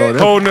 Yep.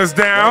 Holding us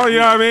down, you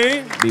know what I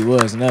mean? He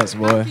was nuts,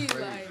 boy.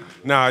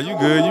 Nah, you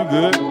good.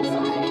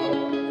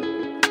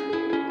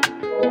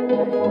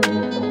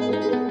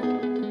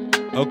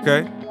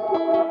 Okay.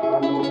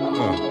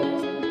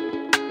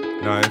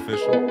 Nah,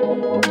 official.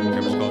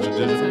 Campus Culture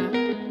Digital.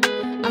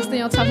 I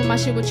stay on top of my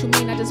shit, what you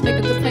mean? I just make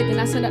up the plate, then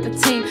I send out the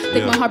team.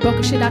 Think my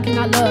heartbroken shit I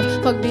cannot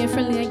love. Fuck being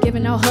friendly and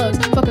giving out hugs.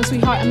 Fucking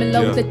sweetheart, I'm in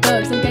love with the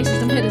thugs. Them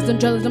gangsters, them hitters, them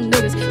drillers, them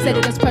niggas. Said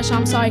it is pressure,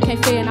 I'm sorry,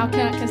 can't fear, and I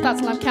can't stop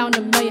till I'm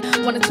counting a million.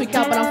 Wanna tweak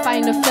out, but I'm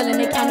fighting the feeling.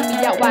 They counting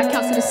me out while I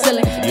count to the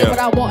ceiling. Get what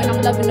I want, and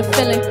I'm loving the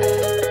feeling.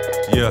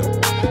 Yeah.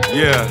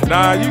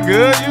 Nah, you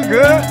good. You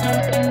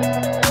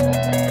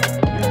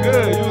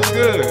was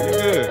good.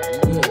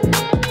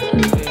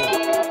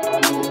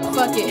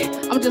 Fuck it,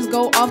 I'm just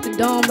go off the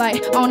dome like, I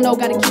don't know,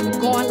 gotta keep it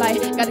going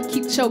like, gotta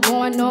keep the show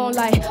going on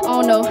like, I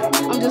don't know,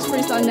 I'm just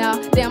freestyle now.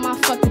 Damn, I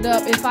fucked it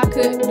up. If I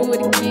could do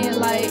it again,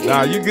 like.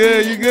 Nah, you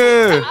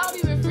good. I don't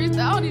even freestyle.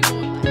 I don't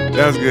even like.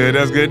 That's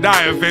good.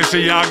 Naya Fisher,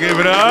 y'all give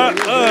it up.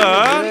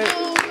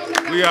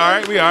 We all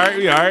right. We're gonna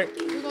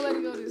let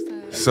it go this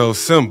time. So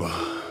Simba,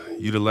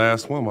 you the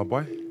last one, my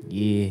boy.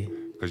 Yeah.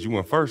 Because you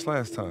went first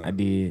last time. I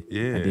did.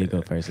 Yeah. I did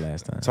go first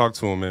last time. Talk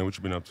to him, man. What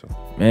you been up to?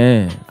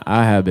 Man,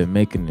 I have been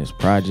making this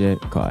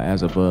project called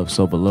As Above,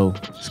 So Below.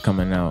 It's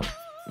coming out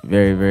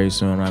very, very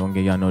soon. I'm not going to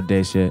give y'all no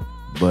dates yet.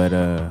 But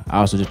I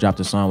also just dropped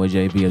a song with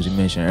Jayy B, as we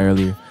mentioned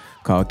earlier,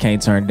 called Can't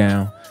Turn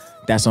Down.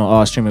 That's on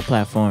all streaming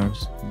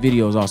platforms.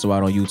 Video's also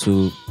out on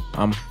YouTube.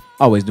 I'm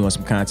always doing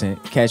some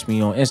content. Catch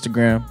me on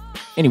Instagram,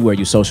 anywhere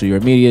you social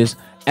your medias,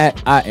 at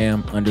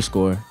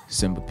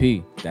 @IAM_Simba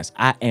P. That's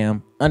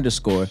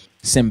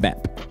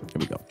IAM_Simbap. Here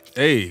we go.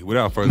 Hey,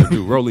 without further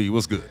ado, Rolly,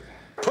 what's good?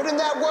 Put in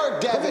that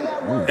work, Devin.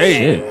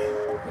 Hey. Shit.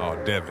 Oh,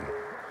 Devin.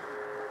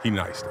 He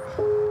nice,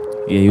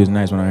 though. Yeah, he was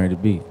nice when I heard the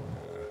beat.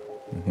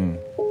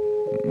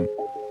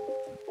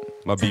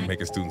 My beat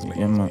making students make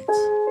beats.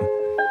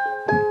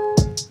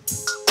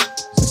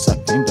 Since I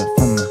came back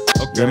from it,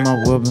 yeah,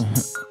 my world been.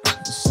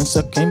 Since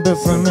I came back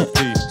from it,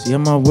 yeah,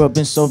 my world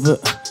been sober.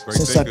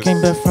 Since I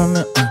came back from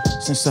it,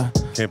 since I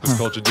Campus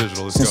Culture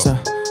Digital, let's go.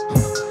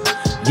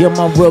 Yeah,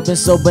 my world been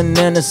so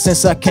bananas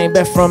since I came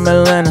back from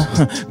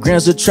Atlanta.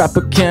 Grams of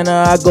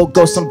Tropicana, I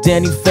go some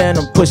Danny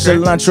Phantom. Push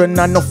Elantra,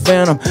 not no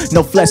Phantom.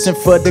 No flexing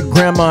for the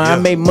grandma. I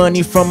made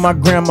money from my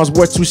grandma's.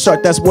 Word too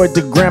short, that's word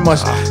to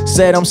grandma's.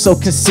 Said I'm so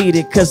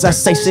conceited, cause I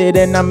say shit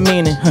and I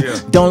mean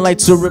it. Don't like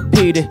to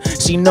repeat it.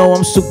 She know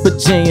I'm super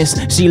genius.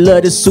 She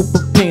love this super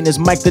penis.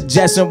 Michael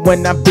Jackson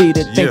when I beat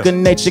it. Think of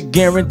nature,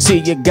 guarantee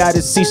you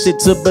gotta see shit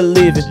to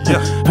believe it.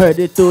 Heard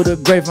it through the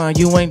grapevine,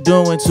 you ain't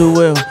doing too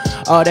well.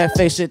 All that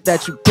fake shit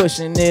that you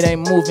pushing, it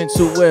ain't moving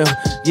too well.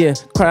 Yeah,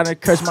 trying to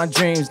curse my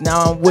dreams, now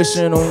I'm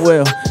wishing them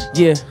well.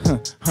 Yeah,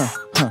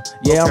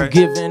 yeah, I'm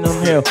giving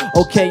them hell.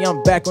 Okay,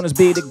 I'm back on this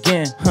beat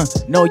again.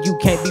 No, you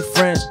can't be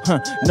friends.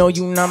 No,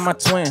 you not my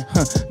twin.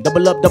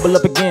 Double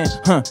up again.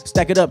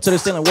 Stack it up to the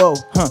ceiling. Whoa.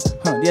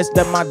 Yes,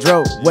 that's my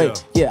dro.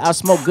 Wait, yeah, I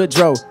smoke good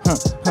dro.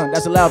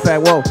 That's a loud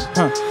pack. Whoa.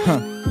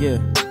 Yeah,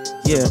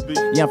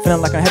 I'm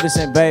feeling like I'm heaven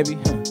sent, baby.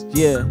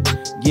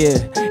 Yeah,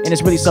 and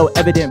it's really so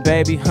evident,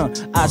 baby.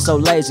 I so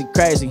lazy,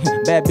 crazy.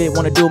 Bad bitch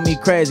wanna do me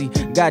crazy.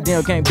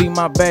 Goddamn, can't be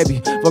my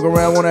baby. Fuck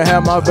around, wanna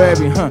have my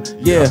baby.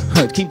 Yeah,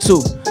 keep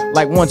two,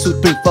 like 1,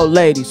 2, 3, 4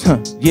 ladies.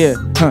 Yeah,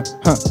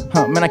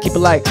 man, I keep it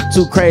like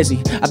too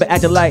crazy. I been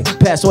acting like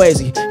Pat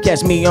Swayze.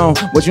 Catch me on,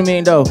 what you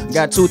mean though?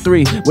 Got 2,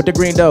 3 with the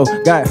green though.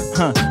 Got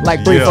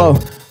like 3, 4.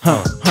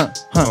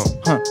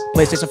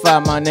 PlayStation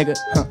 5, my nigga.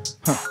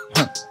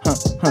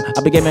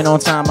 I be gaming on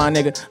time, my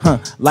nigga.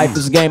 Life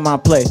is a game I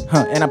play.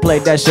 And I play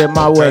that shit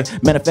my way.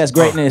 Manifest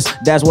greatness,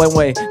 that's one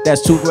way.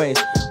 That's 2 ways.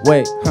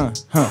 Wait,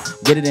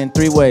 get it in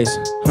 3 ways.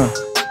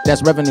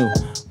 That's revenue.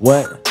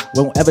 What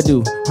won't ever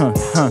do?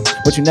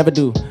 What you never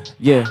do?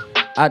 Yeah,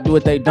 I do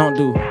what they don't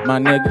do, my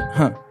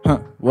nigga.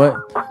 What?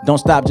 Don't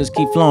stop, just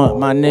keep flowing,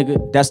 my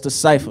nigga. That's the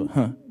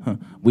cypher.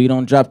 We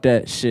don't drop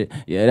that shit.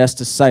 Yeah, that's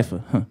the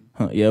cypher.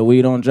 Yeah,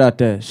 we don't drop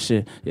that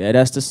shit. Yeah,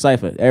 that's the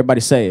cypher.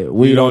 Everybody say it.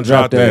 We don't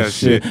drop that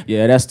shit.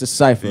 Yeah, that's the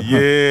cypher.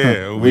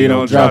 Yeah, we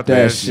don't drop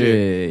that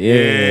shit.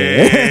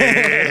 Yeah.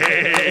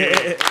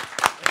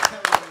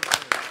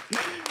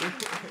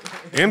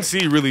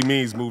 MC really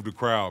means move the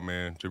crowd,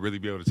 man. To really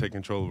be able to take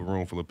control of a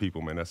room full of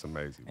people, man. That's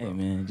amazing, bro. Hey,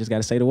 man, just got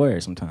to say the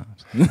word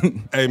sometimes.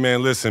 Hey,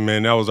 man, listen,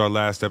 man. That was our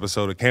last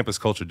episode of Campus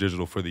Culture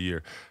Digital for the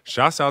year.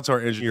 Shouts out to our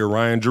engineer,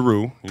 Ryan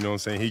Giroux. You know what I'm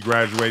saying? He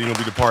graduated. He'll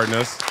be departing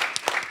us.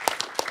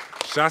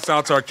 Shouts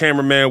out to our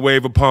cameraman,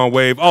 Wave Upon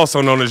Wave,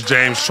 also known as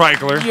James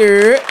Streichler.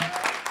 Yeah.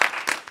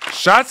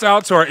 Shouts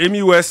out to our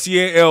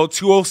MUSCAL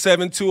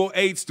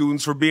 207-208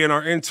 students for being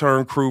our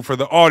intern crew for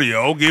the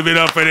audio. Give it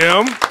up for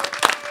them.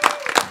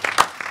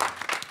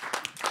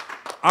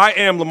 I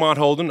am Lamont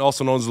Holden,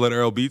 also known as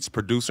TheLetterLBeats,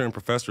 producer and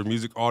professor of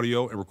music,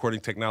 audio, and recording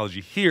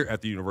technology here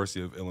at the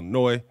University of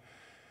Illinois.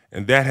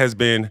 And that has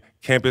been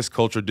Campus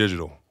Culture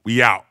Digital.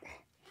 We out.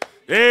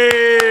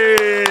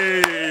 Hey!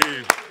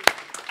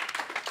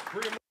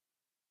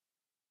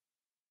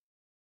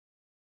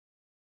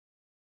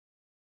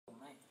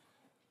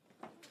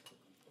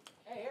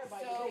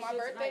 My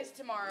birthday's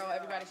tomorrow.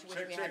 Everybody should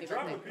wish me a happy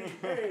birthday.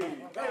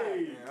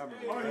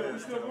 We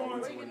still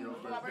going? We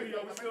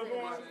still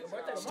going?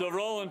 Still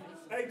rolling.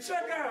 Hey,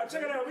 check it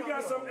out. We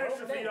got something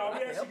extra for y'all.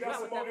 We actually got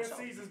some more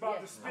MCs that's about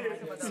to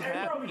spit.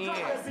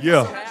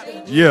 Yeah.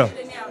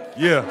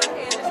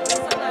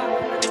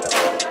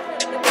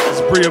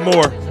 It's Bria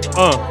Moore.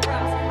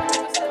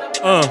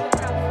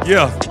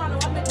 Yeah.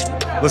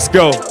 Let's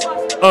go.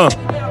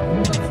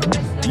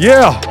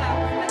 Yeah.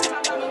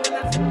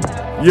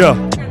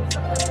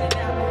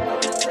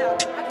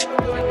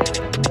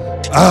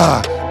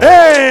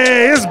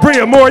 Hey, it's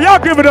Bria Moore. Y'all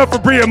give it up for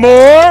Bria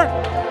Moore.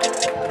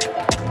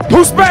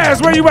 Who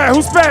spaz? Where you at?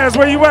 Who spaz?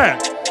 Where you at?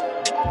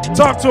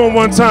 Talk to him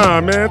one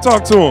time, man.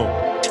 Talk to him.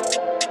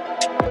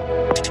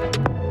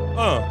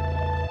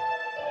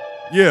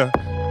 Yeah.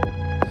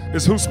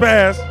 It's Who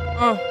spaz?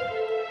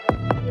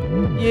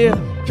 Yeah.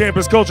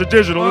 Campus Culture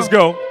Digital. Let's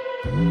go.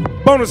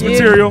 Bonus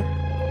material.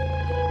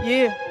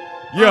 Yeah.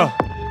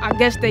 I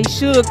guess they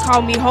should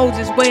call me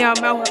Moses way I'm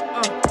out here.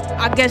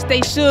 I guess they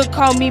should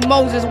call me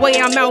Moses way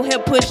I'm out here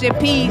pushing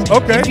peas.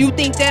 Okay. If you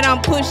think that I'm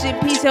pushing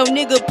peas, hell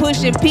nigga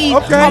pushing peas.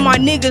 Okay. All my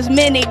niggas,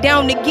 man, they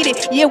down to get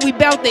it. Yeah, we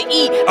bout to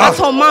eat. I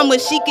told mama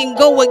she can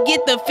go and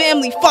get the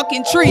family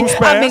fucking tree.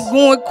 I've been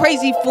going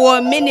crazy for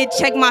a minute.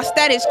 Check my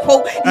status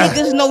quote.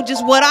 Niggas know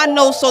just what I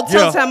know, so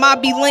time I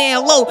be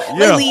laying low.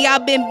 Lately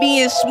I've been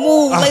being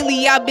smooth.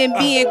 Lately I've been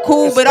being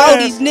cool. But all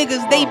these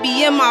niggas, they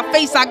be in my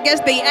face. I guess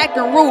they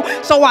acting rude.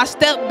 So I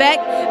step back,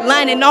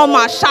 lining all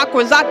my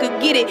chakras. I could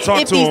get it.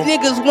 If these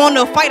niggas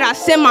wanna fight, I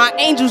send my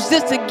angels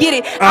just to get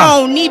it. I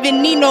don't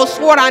even need no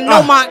sword. I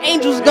know my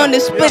angels gonna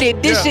spit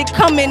it. This shit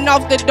coming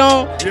off the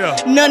dome.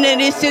 None of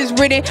this is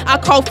written. I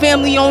call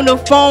family on the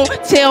phone.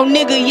 Tell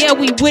nigga, yeah,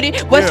 we with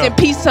it. Rest in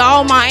peace to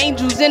all my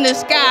angels in the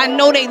sky. I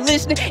know they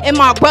listening. And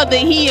my brother,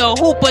 he a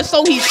hooper,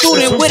 so he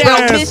shooting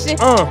without missing.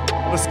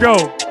 Let's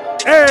go.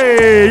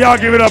 Hey, y'all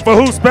give it up for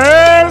who,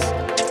 Spaz?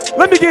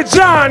 Let me get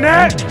John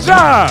that.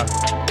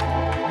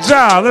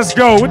 John, let's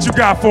go. What you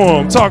got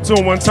for him? Talk to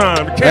him one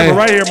time. The camera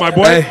right here, my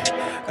boy.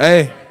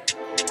 Hey.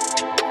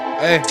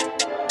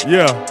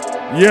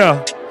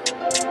 Yeah.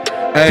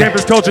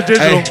 Campus Culture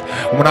Digital.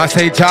 When I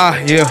say Ja,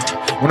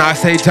 When I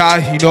say Ja,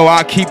 you know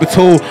I keep it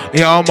too.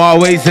 Yeah, I'm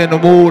always in the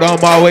mood.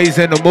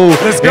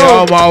 Let's go.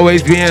 Yeah, I'm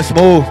always being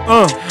smooth.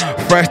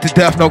 Fresh to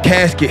death, no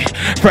casket.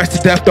 Fresh to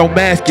death, don't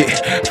mask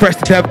it. Fresh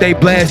to death, they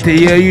blast it.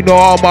 Yeah, you know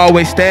I'm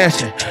always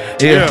stashing.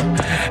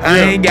 I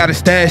ain't gotta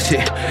stash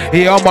it.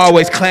 Yeah, I'm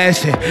always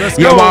clashing.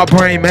 Yeah, my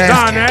brain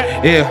master.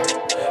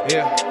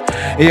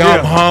 Yeah,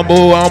 I'm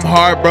humble, I'm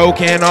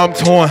heartbroken, I'm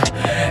torn.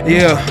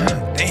 Yeah,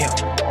 damn.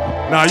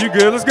 Nah, you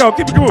good. Let's go.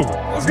 Keep it moving.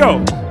 Let's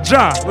go.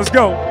 Ja, let's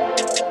go.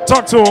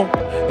 Talk to him.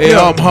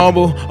 Yeah, I'm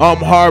humble, I'm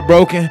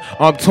heartbroken,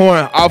 I'm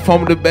torn. I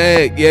fumbled the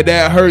bag, yeah,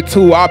 that hurt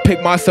too. I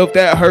pick myself,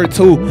 that hurt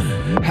too.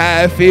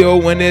 How I feel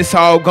when it's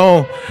all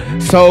gone.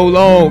 So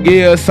long,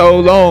 so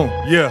long.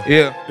 Yeah.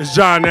 It's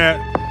John Nat.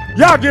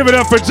 Y'all give it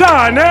up for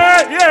John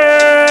Nat.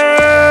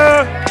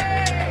 Yeah.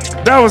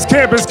 That was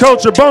Campus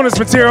Culture bonus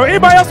material.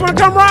 Anybody else want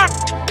to come rock?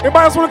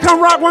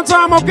 One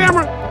time on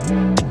camera?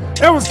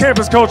 That was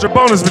Campus Culture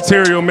bonus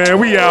material, man.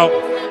 We out.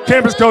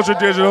 Campus Culture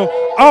Digital.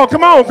 Oh,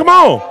 come on.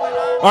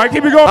 All right,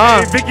 keep it going.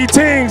 Hey, Vicky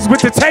Tings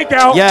with the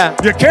takeout. Yeah.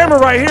 Your camera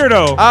right here,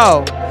 though.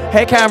 Oh,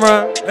 hey,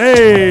 camera.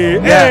 Hey.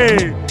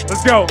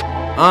 Let's go.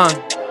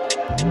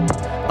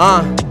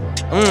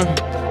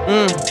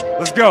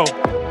 Let's go.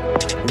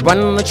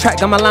 Running on the track,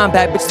 got my line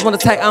back. Bitches wanna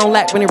attack, I don't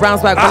lack when he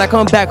rounds back. When I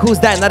come back, who's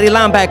that? Now they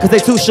line back, cause they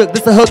too shook.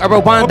 This a hook, I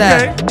rewind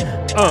that.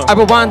 I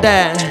rewind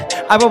that.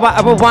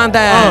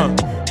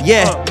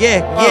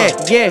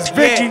 It's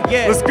Vicky.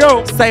 Let's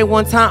go. Say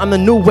one time, I'm the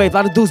new wave. A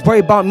lot of dudes worry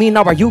about me,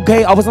 now are you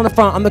gay? I was on the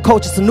front, I'm the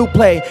coach, it's a new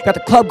play. Got the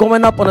club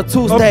going up on a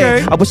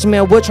Tuesday. I wish a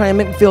man would try and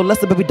make me feel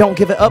lesser, but we don't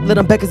give it up. Let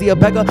him beg, cause he a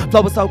beggar.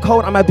 Flow is so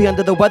cold, I might be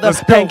under the weather.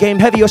 Playing game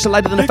heavy or shit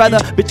lighter than a feather.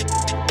 Bitch,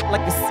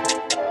 like this.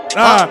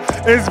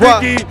 It's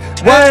Vicky.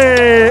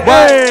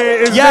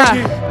 It's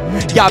Vicky.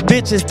 Y'all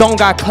bitches don't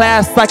got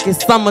class like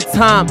it's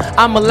summertime.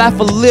 I'ma laugh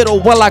a little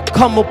while I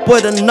come up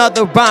with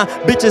another rhyme.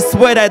 Bitches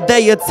swear that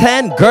they a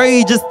 10, girl,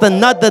 you just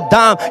another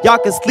dime. Y'all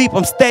can sleep,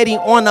 I'm steady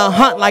on a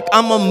hunt like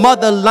I'm a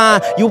mother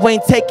line. You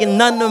ain't taking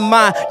none of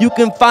mine, you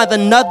can find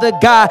another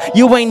guy.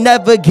 You ain't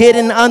never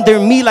getting under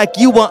me like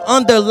you were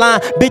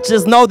underline.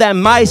 Bitches know that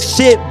my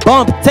shit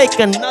bump, take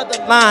another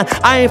line.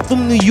 I ain't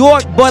from New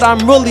York, but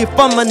I'm really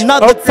from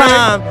another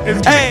time. It's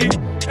Vicky.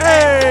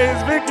 Hey,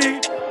 it's Vicky.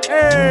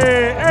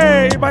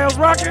 Hey, anybody else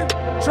rocking?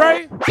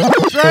 Trey?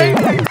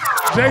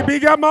 Jayy B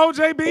got more?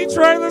 Jayy B?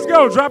 Trey, let's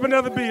go. Drop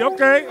another beat.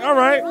 Okay, all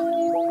right.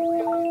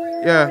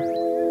 Yeah.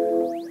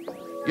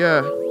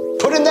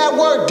 Put in that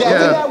word,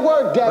 Devin.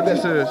 What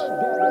this is.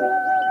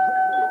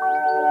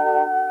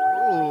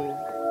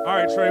 All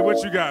right, Trey,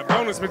 what you got?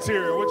 Bonus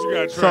material. What you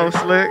got, Trey? So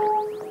slick.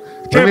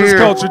 Campus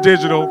Culture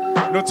Digital.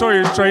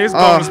 Notorious Trey. It's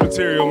bonus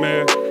material,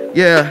 man.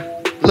 Yeah.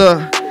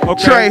 Look.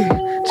 Okay.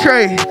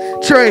 Trey.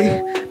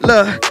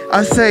 Look.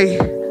 I say.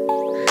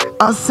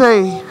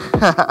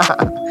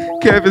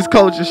 Campus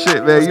Culture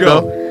shit, man. Let's you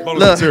go. know. Bonus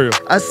Look, material.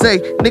 I say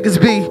niggas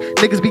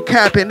be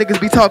capping, niggas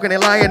be talking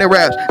and lying and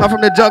raps. I'm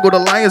from the jungle, the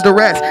lions, the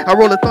rats. I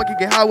roll a thunk and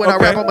get high when I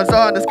rap. I'm a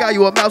czar in the sky,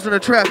 you a mouse in a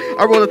trap.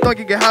 I roll a thunk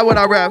and get high when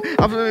I rap.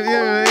 I'm from Okay,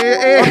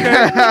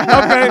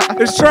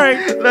 it's Trey.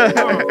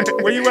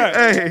 Where you at?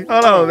 Hey,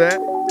 hold on, man.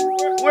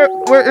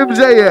 Where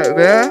MJ at,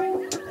 man?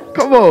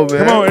 Come on,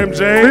 man. Come on,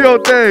 MJ. Do your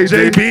thing,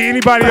 Jayy B.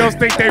 Anybody else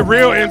think they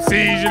real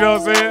MCs? You know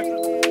what I'm saying?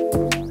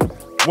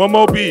 One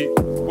more beat.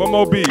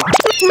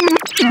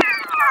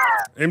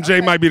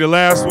 MJ might be the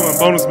last one.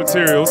 Bonus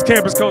materials.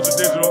 Campus Culture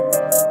Digital.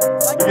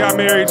 We got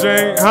Mary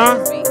Jane, huh?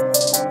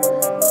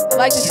 I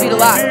like this beat a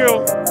lot.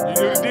 You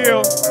do the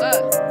deal.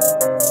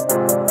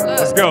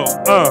 Let's go.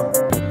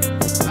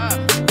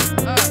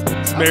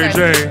 It's Mary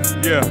Jane.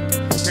 Yeah.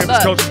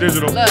 Campus Culture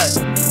Digital.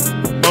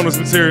 Bonus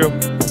material.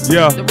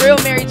 Yeah. The real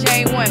Mary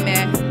Jane one,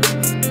 man.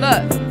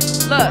 Look.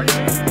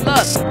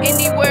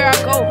 Anywhere I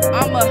go,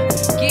 I'ma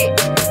get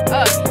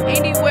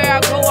anywhere I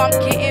go, I'm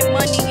getting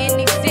money in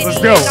the city. Let's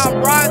go. And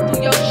I'm riding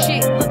through your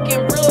shit, looking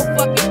real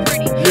fucking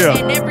pretty. Yeah.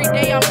 And every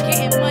day I'm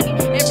getting money.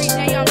 Every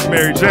day I'm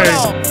Mary Jane.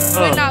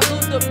 When I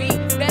lose the beat,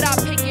 bet I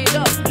pick it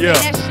up. Yeah.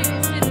 And that shit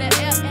is in the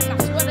air, and I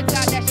swear to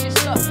God that shit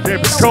stuck. Campus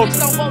Ain't no Culture.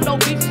 bitch don't want no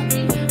beef with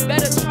me.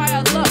 Better try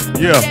a luck.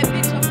 Yeah. Put that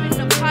bitch up in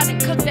the pot and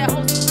cook that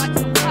hoe like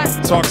some pot.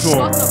 Talk to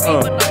him.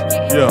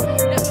 Yeah.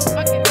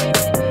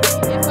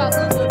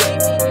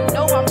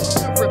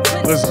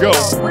 Let's go.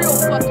 Real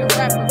fucking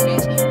rapper,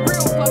 bitch.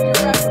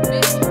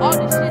 All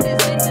this shit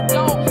is in the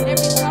dome.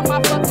 Every time I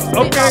fucking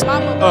spit, my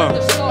mama was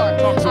the star. I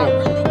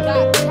really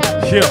got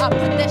talent. Yeah. I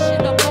put that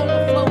shit up on the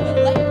floor and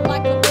lay it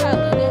like a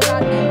pallet. And I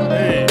never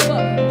give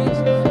up, bitch.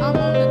 I'm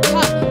on the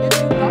top. If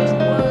you thought you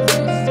was,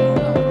 just screw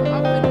up.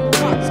 I'm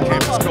finna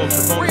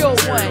rock. Real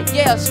one.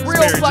 Yes,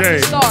 real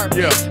fucking star.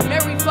 Yeah.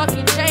 Mary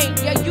fucking Jane.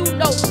 Yeah, you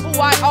know who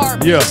I are.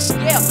 Yeah.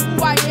 Yeah,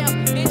 who I am,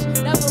 bitch.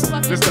 Never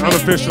fucking This is the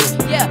unofficial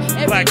yeah,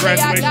 every Black day I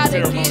graduation gotta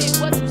ceremony. get it.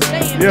 What you say?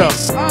 paying me.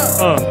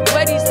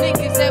 Where these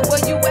niggas at? Where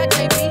you at,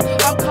 Jayy B?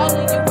 I'm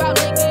calling you out,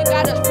 nigga. You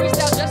got us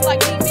freestyle just like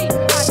me.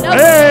 I know.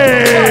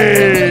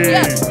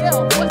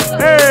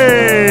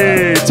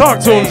 Hey, talk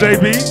to him, Jayy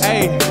B.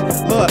 Hey,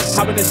 look,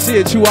 I'm in this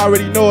shit, you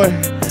already know it.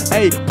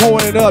 Hey,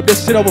 pouring it up,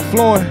 this shit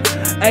overflowing.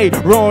 Hey,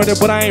 rowing it,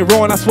 but I ain't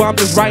rowing. I swear I'm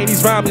just writing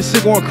these rhymes, this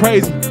shit going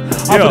crazy.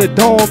 Off of the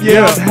dome,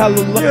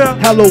 I'm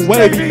hella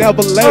wavy,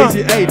 never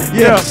lazy. Hey,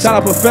 shout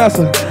out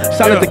Professor,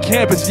 shout out the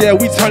campus,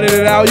 we turning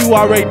it out, you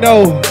already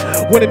know.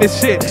 Winning this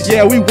shit,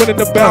 we winning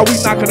the battle, we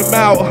knocking them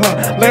out,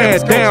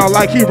 laying down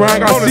like he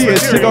Ryan Garcia,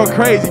 shit go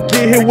crazy,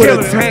 get hit with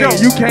a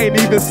tank, you can't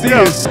even see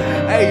us.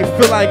 Hey,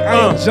 feel like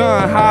I ain't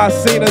John, how I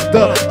seen it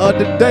the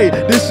other day.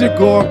 This shit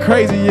going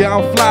crazy,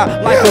 I'm fly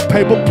like a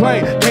paper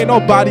plane. Can't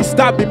nobody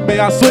stop me, man,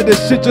 I swear this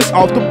shit just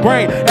off the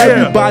brain.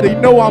 Everybody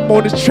know I'm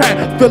on this track,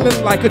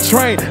 feeling like a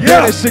train.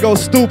 Yeah, this shit go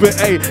stupid,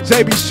 hey,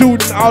 Jayy B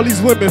shooting all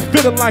these women,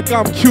 feeling like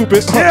I'm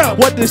Cupid.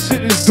 What this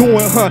shit is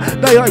doing,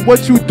 they like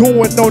what you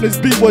doing on this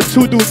beat, what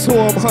you do to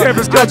them,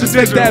 I just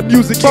make that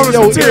music in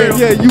your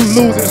ear, you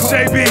losing,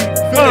 Jayy B.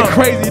 Feeling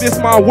crazy, this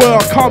my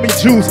world, call me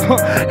Juice,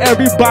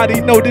 Everybody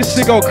know this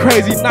shit go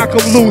crazy, knock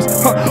them loose,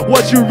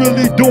 What you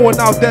really doing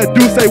out there,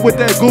 do say with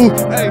that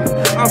goose, hey,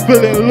 I'm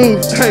feeling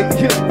loose, hey,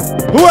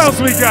 Who else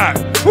we got?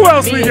 Who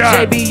else we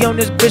got? Jayy B on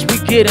this bitch, we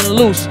getting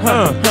loose,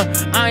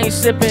 I ain't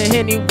sipping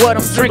Henny, what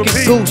I'm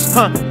drinking goose,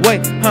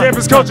 wait,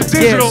 Campus Culture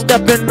Digital.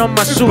 Stepping on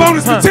my shoes,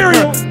 bonus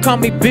material. Call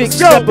me Big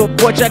Stepper,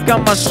 boy, check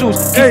out my shoes,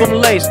 keep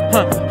them laced,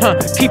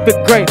 keep it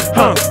great,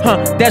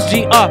 that's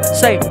GR,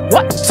 say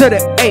what to the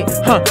 8,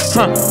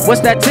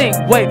 what's that thing,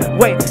 wait,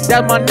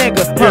 that's my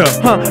nigga,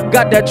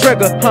 got that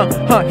trigger,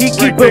 he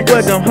keep it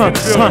with him, man,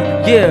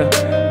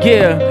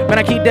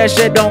 I keep that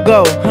shit, don't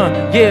go,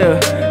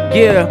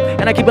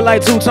 and I keep it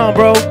like two-tone,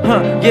 bro,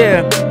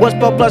 what's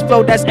 4 plus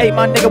 4, that's 8,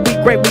 my nigga, we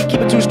great, we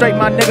keep it 2 straight,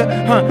 my nigga,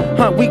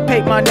 we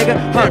pay, my nigga,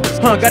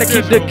 gotta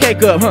keep the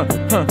cake up,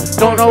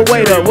 don't no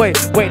wait up, wait,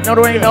 no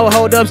there ain't no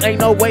hold ups, ain't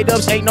no wait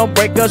ups, ain't no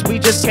breakups, we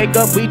just cake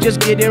up, we just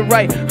get it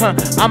right,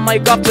 I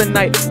might off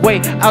tonight,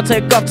 wait, I'll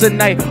take off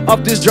tonight,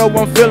 off this Joe,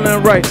 I'm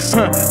feeling right,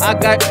 I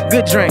got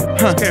good drink,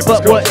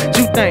 but what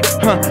you think,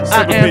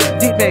 I am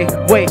D-Bay,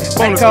 wait,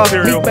 they call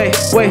me Bay,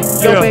 wait,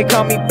 yo, Bay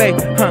call me Bay,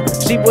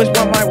 she was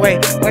on my way,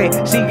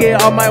 she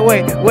get on my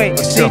way,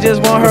 she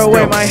just want her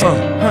way, my,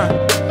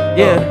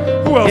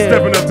 Who else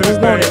stepping up to this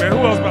thing, man? Who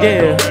else about to go,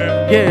 man?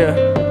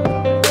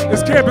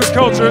 It's campus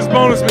culture, it's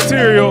bonus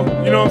material,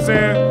 you know what I'm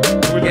saying?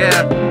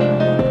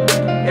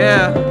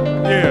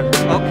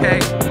 Okay.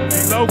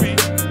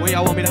 TheLetterLBeats. When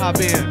y'all want me to hop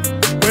in?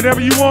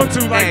 Whenever you want to,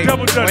 like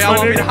double dutch, when y'all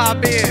want me to hop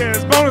in? Yeah,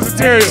 it's bonus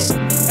material.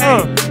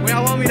 When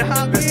y'all want me to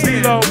hop in? It's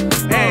TheLo.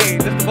 Hey,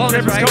 this the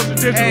bonus, Campus Culture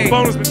Digital,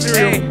 bonus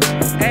material.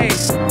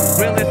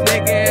 Realest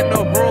nigga in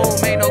the room,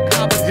 ain't no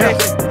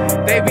competition.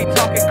 They be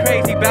talking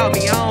crazy about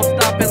me, I don't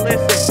stop and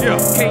listen.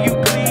 Can you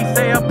please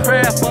say a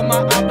prayer for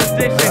my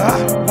opposition?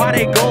 Why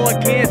they go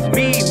against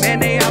me, man,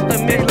 they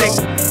optimistic.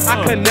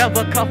 I could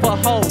never cuff a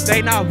hoe,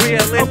 they not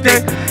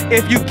realistic.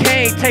 If you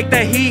can't take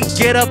the heat,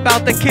 get up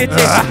out the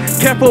kitchen.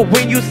 Careful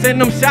when you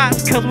send them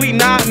shots, cause we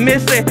not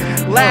missing.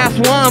 Last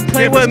one,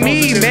 play with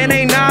me, man,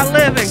 they not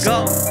living.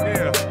 Go.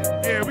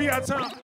 Yeah, we got time.